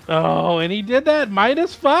 Oh, and he did that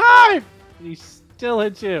 -5! He still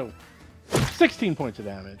hits you. 16 points of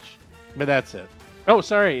damage. But that's it. Oh,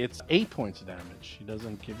 sorry, it's 8 points of damage. He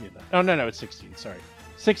doesn't give you that. Oh, no, it's 16, sorry.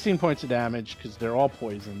 16 points of damage because they're all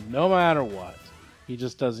poisoned, no matter what. He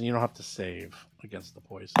just doesn't, you don't have to save against the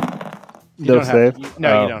poison. You No don't have save? to- you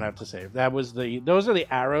Oh. don't have to save. Those are the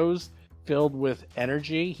arrows filled with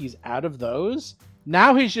energy. He's out of those.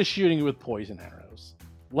 Now he's just shooting you with poison arrows.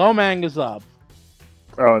 Lomang is up.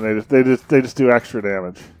 Oh, and they just do extra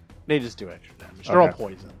damage. They just do extra damage. They're all Okay.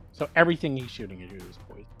 poison. So everything he's shooting at you is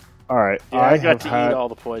poison. All right, Yeah, I I got have to had eat all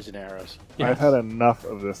the poison arrows. I've had enough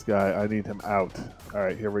of this guy. I need him out. All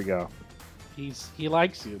right, here we go. He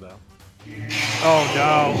likes you though. Oh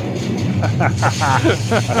no! I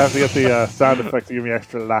have to get the sound effect to give me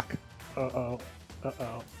extra luck. Oh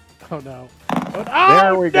no!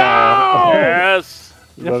 There we go. no! Yes.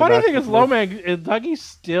 The funny thing is, Lomang, Dougie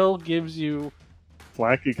still gives you.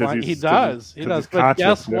 Flanky because He does. But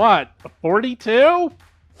guess yeah. what? A 42?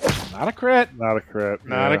 Not a crit. Not a crit.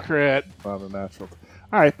 Not a crit. Not a natural.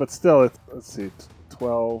 All right, but still, let's see.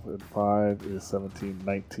 12 and 5 is 17.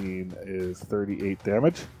 19 is 38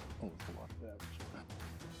 damage.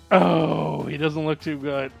 Oh, he doesn't look too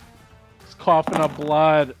good. He's coughing up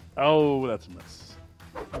blood. Oh, that's a miss.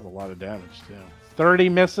 That's a lot of damage, too. 30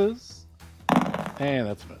 misses. And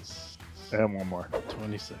that's a miss. And one more.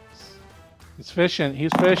 26. He's fishing.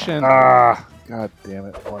 He's fishing. Ah, god damn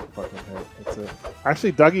it. One fucking hit. That's it.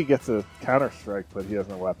 Actually, Dougie gets a counter strike, but he has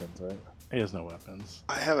no weapons, right? He has no weapons.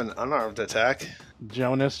 I have an unarmed attack.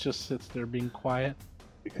 Jonas just sits there being quiet.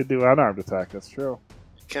 You could do unarmed attack, that's true.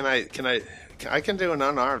 I can do an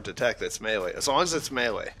unarmed attack that's melee. As long as it's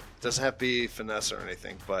melee. It doesn't have to be finesse or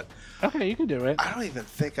anything, but Okay, you can do it. I don't even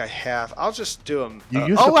think I have. I'll just do them. You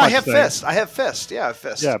used to I punch have things. fist. I have fist. Yeah, I have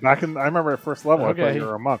fist. Yeah, I remember at first level, I thought Okay. you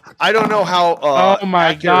were a monk. I don't know how. Oh my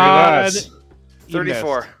accurate god! it is. You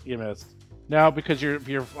 34. missed. You missed. No, because you're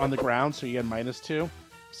on the ground, so you get -2.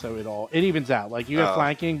 So it evens out. Like you get Oh.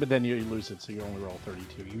 flanking, but then you lose it, so you only roll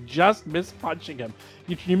 32. You just miss punching him.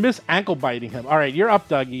 You miss ankle biting him. All right, you're up,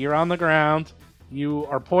 Dougie. You're on the ground. You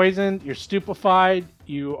are poisoned. You're stupefied.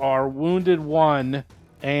 You are wounded 1,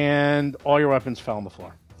 and all your weapons fell on the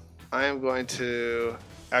floor. I am going to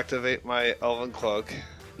activate my Elven Cloak.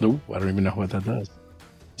 Nope, I don't even know what that does.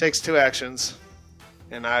 Takes 2 actions,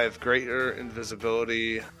 and I have greater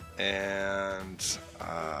invisibility, and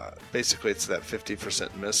basically it's that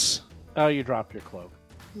 50% miss. Oh, you dropped your cloak.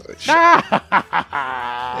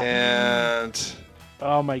 And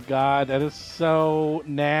Oh my god, that is so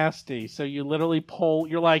nasty. So you literally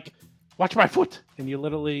you're like, watch my foot, and you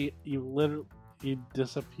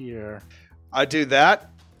disappear. I do that,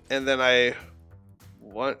 and then I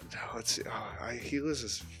What? Let's see. Oh, he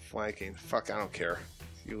loses flanking. Fuck, I don't care.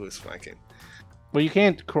 You lose flanking. Well, you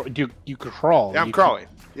can't. You could crawl. Yeah, I'm crawling.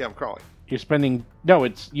 Yeah, I'm crawling. You're spending. No,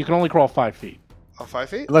 you can only crawl 5 feet. Oh, 5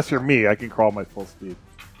 feet? Unless you're me, I can crawl my full speed.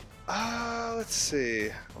 Let's see.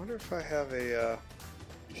 I wonder if I have a.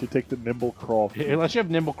 You should take the nimble crawl. Unless you have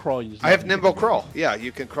nimble crawl. I have nimble crawl. Yeah,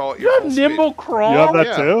 you can crawl at your You have full speed. nimble crawl. You have that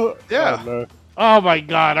Yeah. too? Yeah. Oh, no. Oh my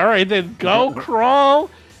god! All right, then go crawl.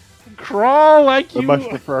 Crawl like I you. much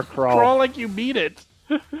prefer crawl. Crawl like you beat it.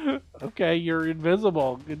 Okay, you're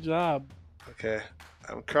invisible. Good job. Okay.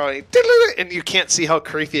 I'm crawling. And you can't see how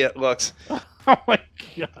creepy it looks. Oh my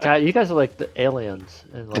god! God, you guys are like the aliens.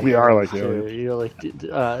 And like, We are like you're- aliens. You're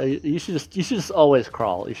like, you should just always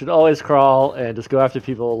crawl. You should always crawl and just go after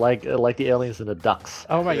people like the aliens and the ducks.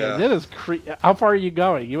 Oh my Yeah. god! That is How far are you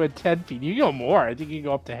going? You had 10 feet. You go more. I think you can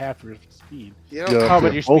go up to half your speed. You know, Yeah, Oh,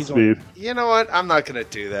 but your full speed's only- speed. you know what? I'm not going to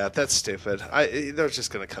do that. That's stupid. They're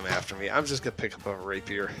just going to come after me. I'm just going to pick up a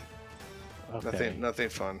rapier. Okay. Nothing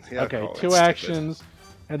fun. Yeah, Okay. crawl, 2 that's stupid. actions,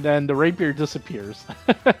 and then the rapier disappears.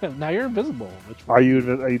 Now you're invisible. Are you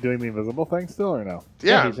doing the invisible thing still or no?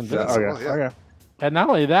 Yeah, he's invisible. that's- Okay. yeah. Okay. And not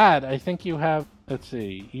only that, I think you have. Let's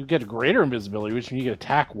see. You get greater invisibility, which means you can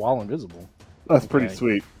attack while invisible. That's pretty Okay.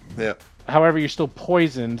 sweet. Yeah. However, you're still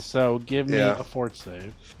poisoned, so give me Yeah. a fort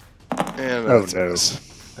save. And Oh, that's a no.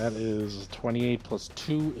 miss. That is 28 plus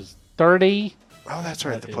 2 is 30. Oh, that's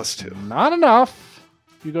right. That The plus is 2. Not enough.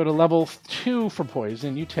 You go to level 2 for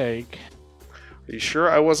poison. You take. Are you sure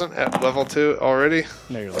I wasn't at level 2 already?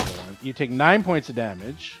 No, you're level 1. You take 9 points of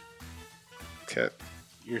damage. Okay.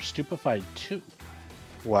 You're stupefied 2.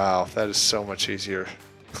 Wow, that is so much easier.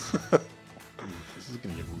 This is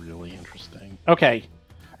going to get really interesting. Okay.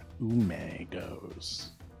 Ume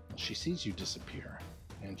goes. She sees you disappear.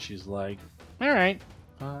 And she's like, all right.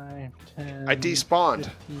 5, 10. I despawned.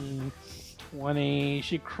 15, 20.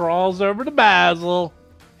 She crawls over to Basil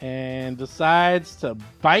and decides to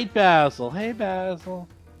bite Basil. Hey, Basil.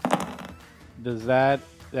 Does that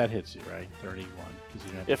hits you, right? 31. 'cause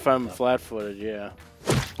you have If I'm flat-footed, yeah.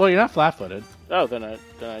 Well, you're not flat-footed. Oh, then I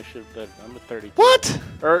should. I'm a 32. What?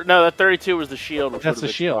 Or no, that 32 was the shield. Which That's the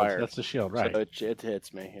would've shield. expired. That's the shield, right? So it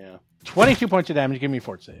hits me. Yeah. 22 points of damage. Give me a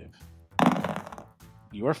fort save.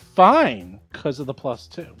 You are fine because of the plus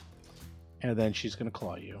 2. And then she's going to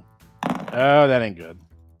claw you. Oh, that ain't good.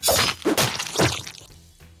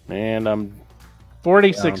 And I'm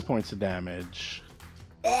 46 Down. points of damage.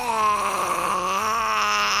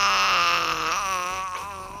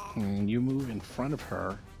 And you move in front of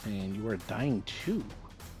her, and you are dying too.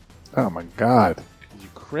 Oh my god. You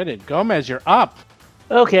critted. Gomez, you're up.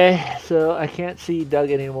 Okay, so I can't see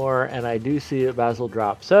Doug anymore, and I do see Basil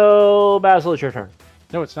drop. So Basil, it's your turn.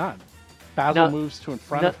 No, it's not. Basil No. moves to in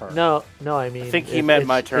front No, of her. no, I mean, I think he meant it's-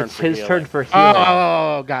 my turn It's for his healing. turn for healing.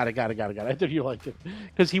 Oh, got it. I thought you liked it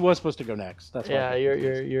because he was supposed to go next. That's why. Yeah,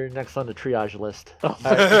 you're next on the triage list. Oh.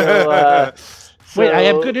 Alright, Wait, I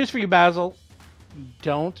have so- good news for you, Basil.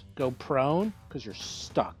 Don't go prone because you're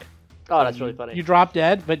stuck. Oh, that's You- really funny. You drop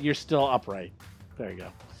dead, but you're still upright. There you go.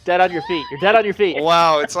 Dead on your feet. You're dead on your feet.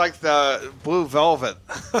 Wow, it's like the blue velvet.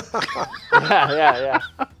 yeah.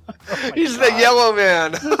 He's the yellow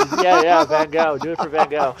man. Yeah, Van Gogh. Do it for Van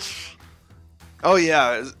Gogh. Oh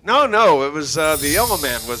yeah, no, it was the yellow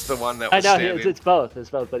man was the one that I was know standing. it's both, but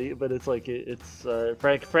it's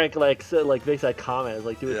like Frank like makes that comment. It's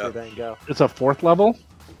like do it Yeah. for Van Gogh. It's a 4th level.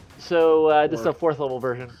 So this is a 4th level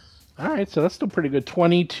version. All right, so that's still pretty good.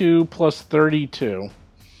 22 plus 32.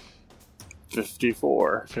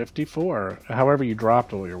 54. 54. However, you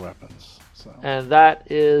dropped all your weapons. So And that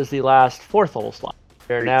is the last 4th level slot.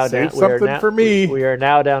 We are now Save down. We are something now, for me. We are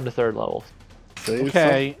now down to 3rd level. Save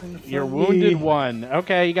okay, something for you're me. wounded 1.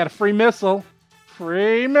 Okay, you got a free missile.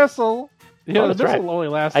 Free missile. Yeah, Oh, the that's missile right. will only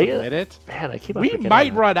last I- a minute. Man, I keep on We forgetting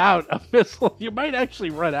might that. run out of missile. You might actually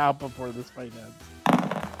run out before this fight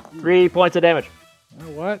ends. 3 points of damage. You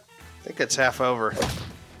know what? I think it's half over.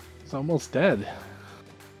 It's almost dead.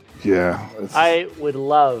 Yeah. it's- I would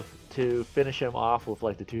love to finish him off with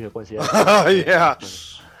like the 2 hit points he has. Oh yeah.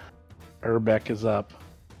 Urbeck is up.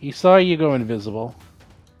 He saw you go invisible,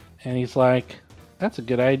 and he's like, that's a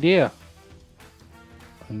good idea.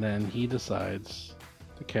 And then he decides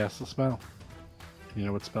to cast the spell. You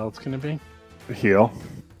know what spell it's going to be? Heal.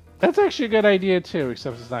 That's actually a good idea, too,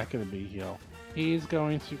 except it's not going to be heal. He's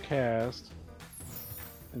going to cast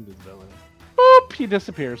invisibility. Boop! He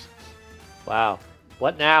disappears. Wow.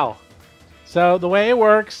 What now? So the way it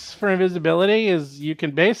works for invisibility is you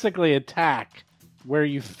can basically attack where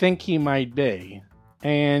you think he might be.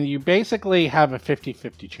 And you basically have a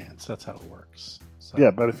 50-50 chance. That's how it works. So.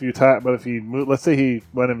 Yeah, but if you but if he move, let's say he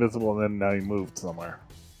went invisible and then now he moved somewhere,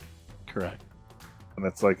 Correct. and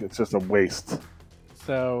it's just a waste.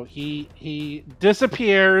 So he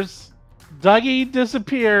disappears. Dougie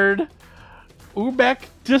disappeared. Ubek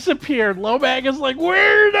disappeared. Lomang is like,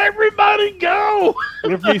 where did everybody go?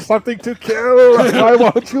 Give me something to kill. Why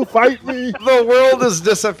won't you fight me? The world is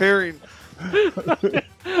disappearing.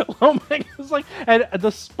 Lomang is like, and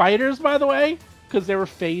the spiders, by the way, because they were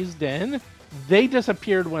phased in, they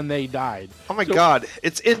disappeared when they died. Oh my god,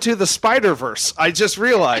 it's Into the Spider-Verse. I just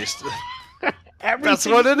realized. That's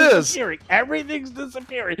what it is. Everything's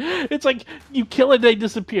disappearing. It's like you kill it, they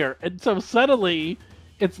disappear. And so suddenly,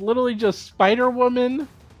 it's literally just Spider-Woman,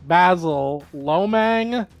 Basil,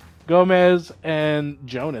 Lomang, Gomez, and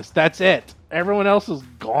Jonas. That's it. Everyone else is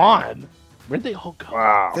gone. Where'd they all go?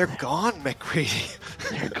 Wow. They're gone, McCready.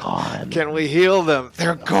 They're gone. Can we heal them?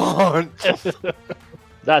 They're gone.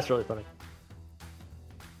 That's really funny.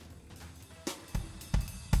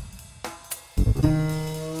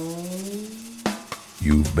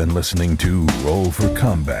 You've been listening to Roll for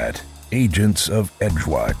Combat, Agents of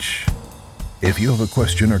Edgewatch. If you have a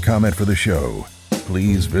question or comment for the show,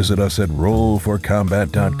 please visit us at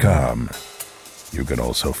rollforcombat.com. You can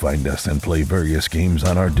also find us and play various games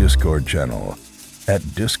on our Discord channel at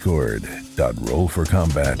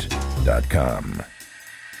discord.rollforcombat.com.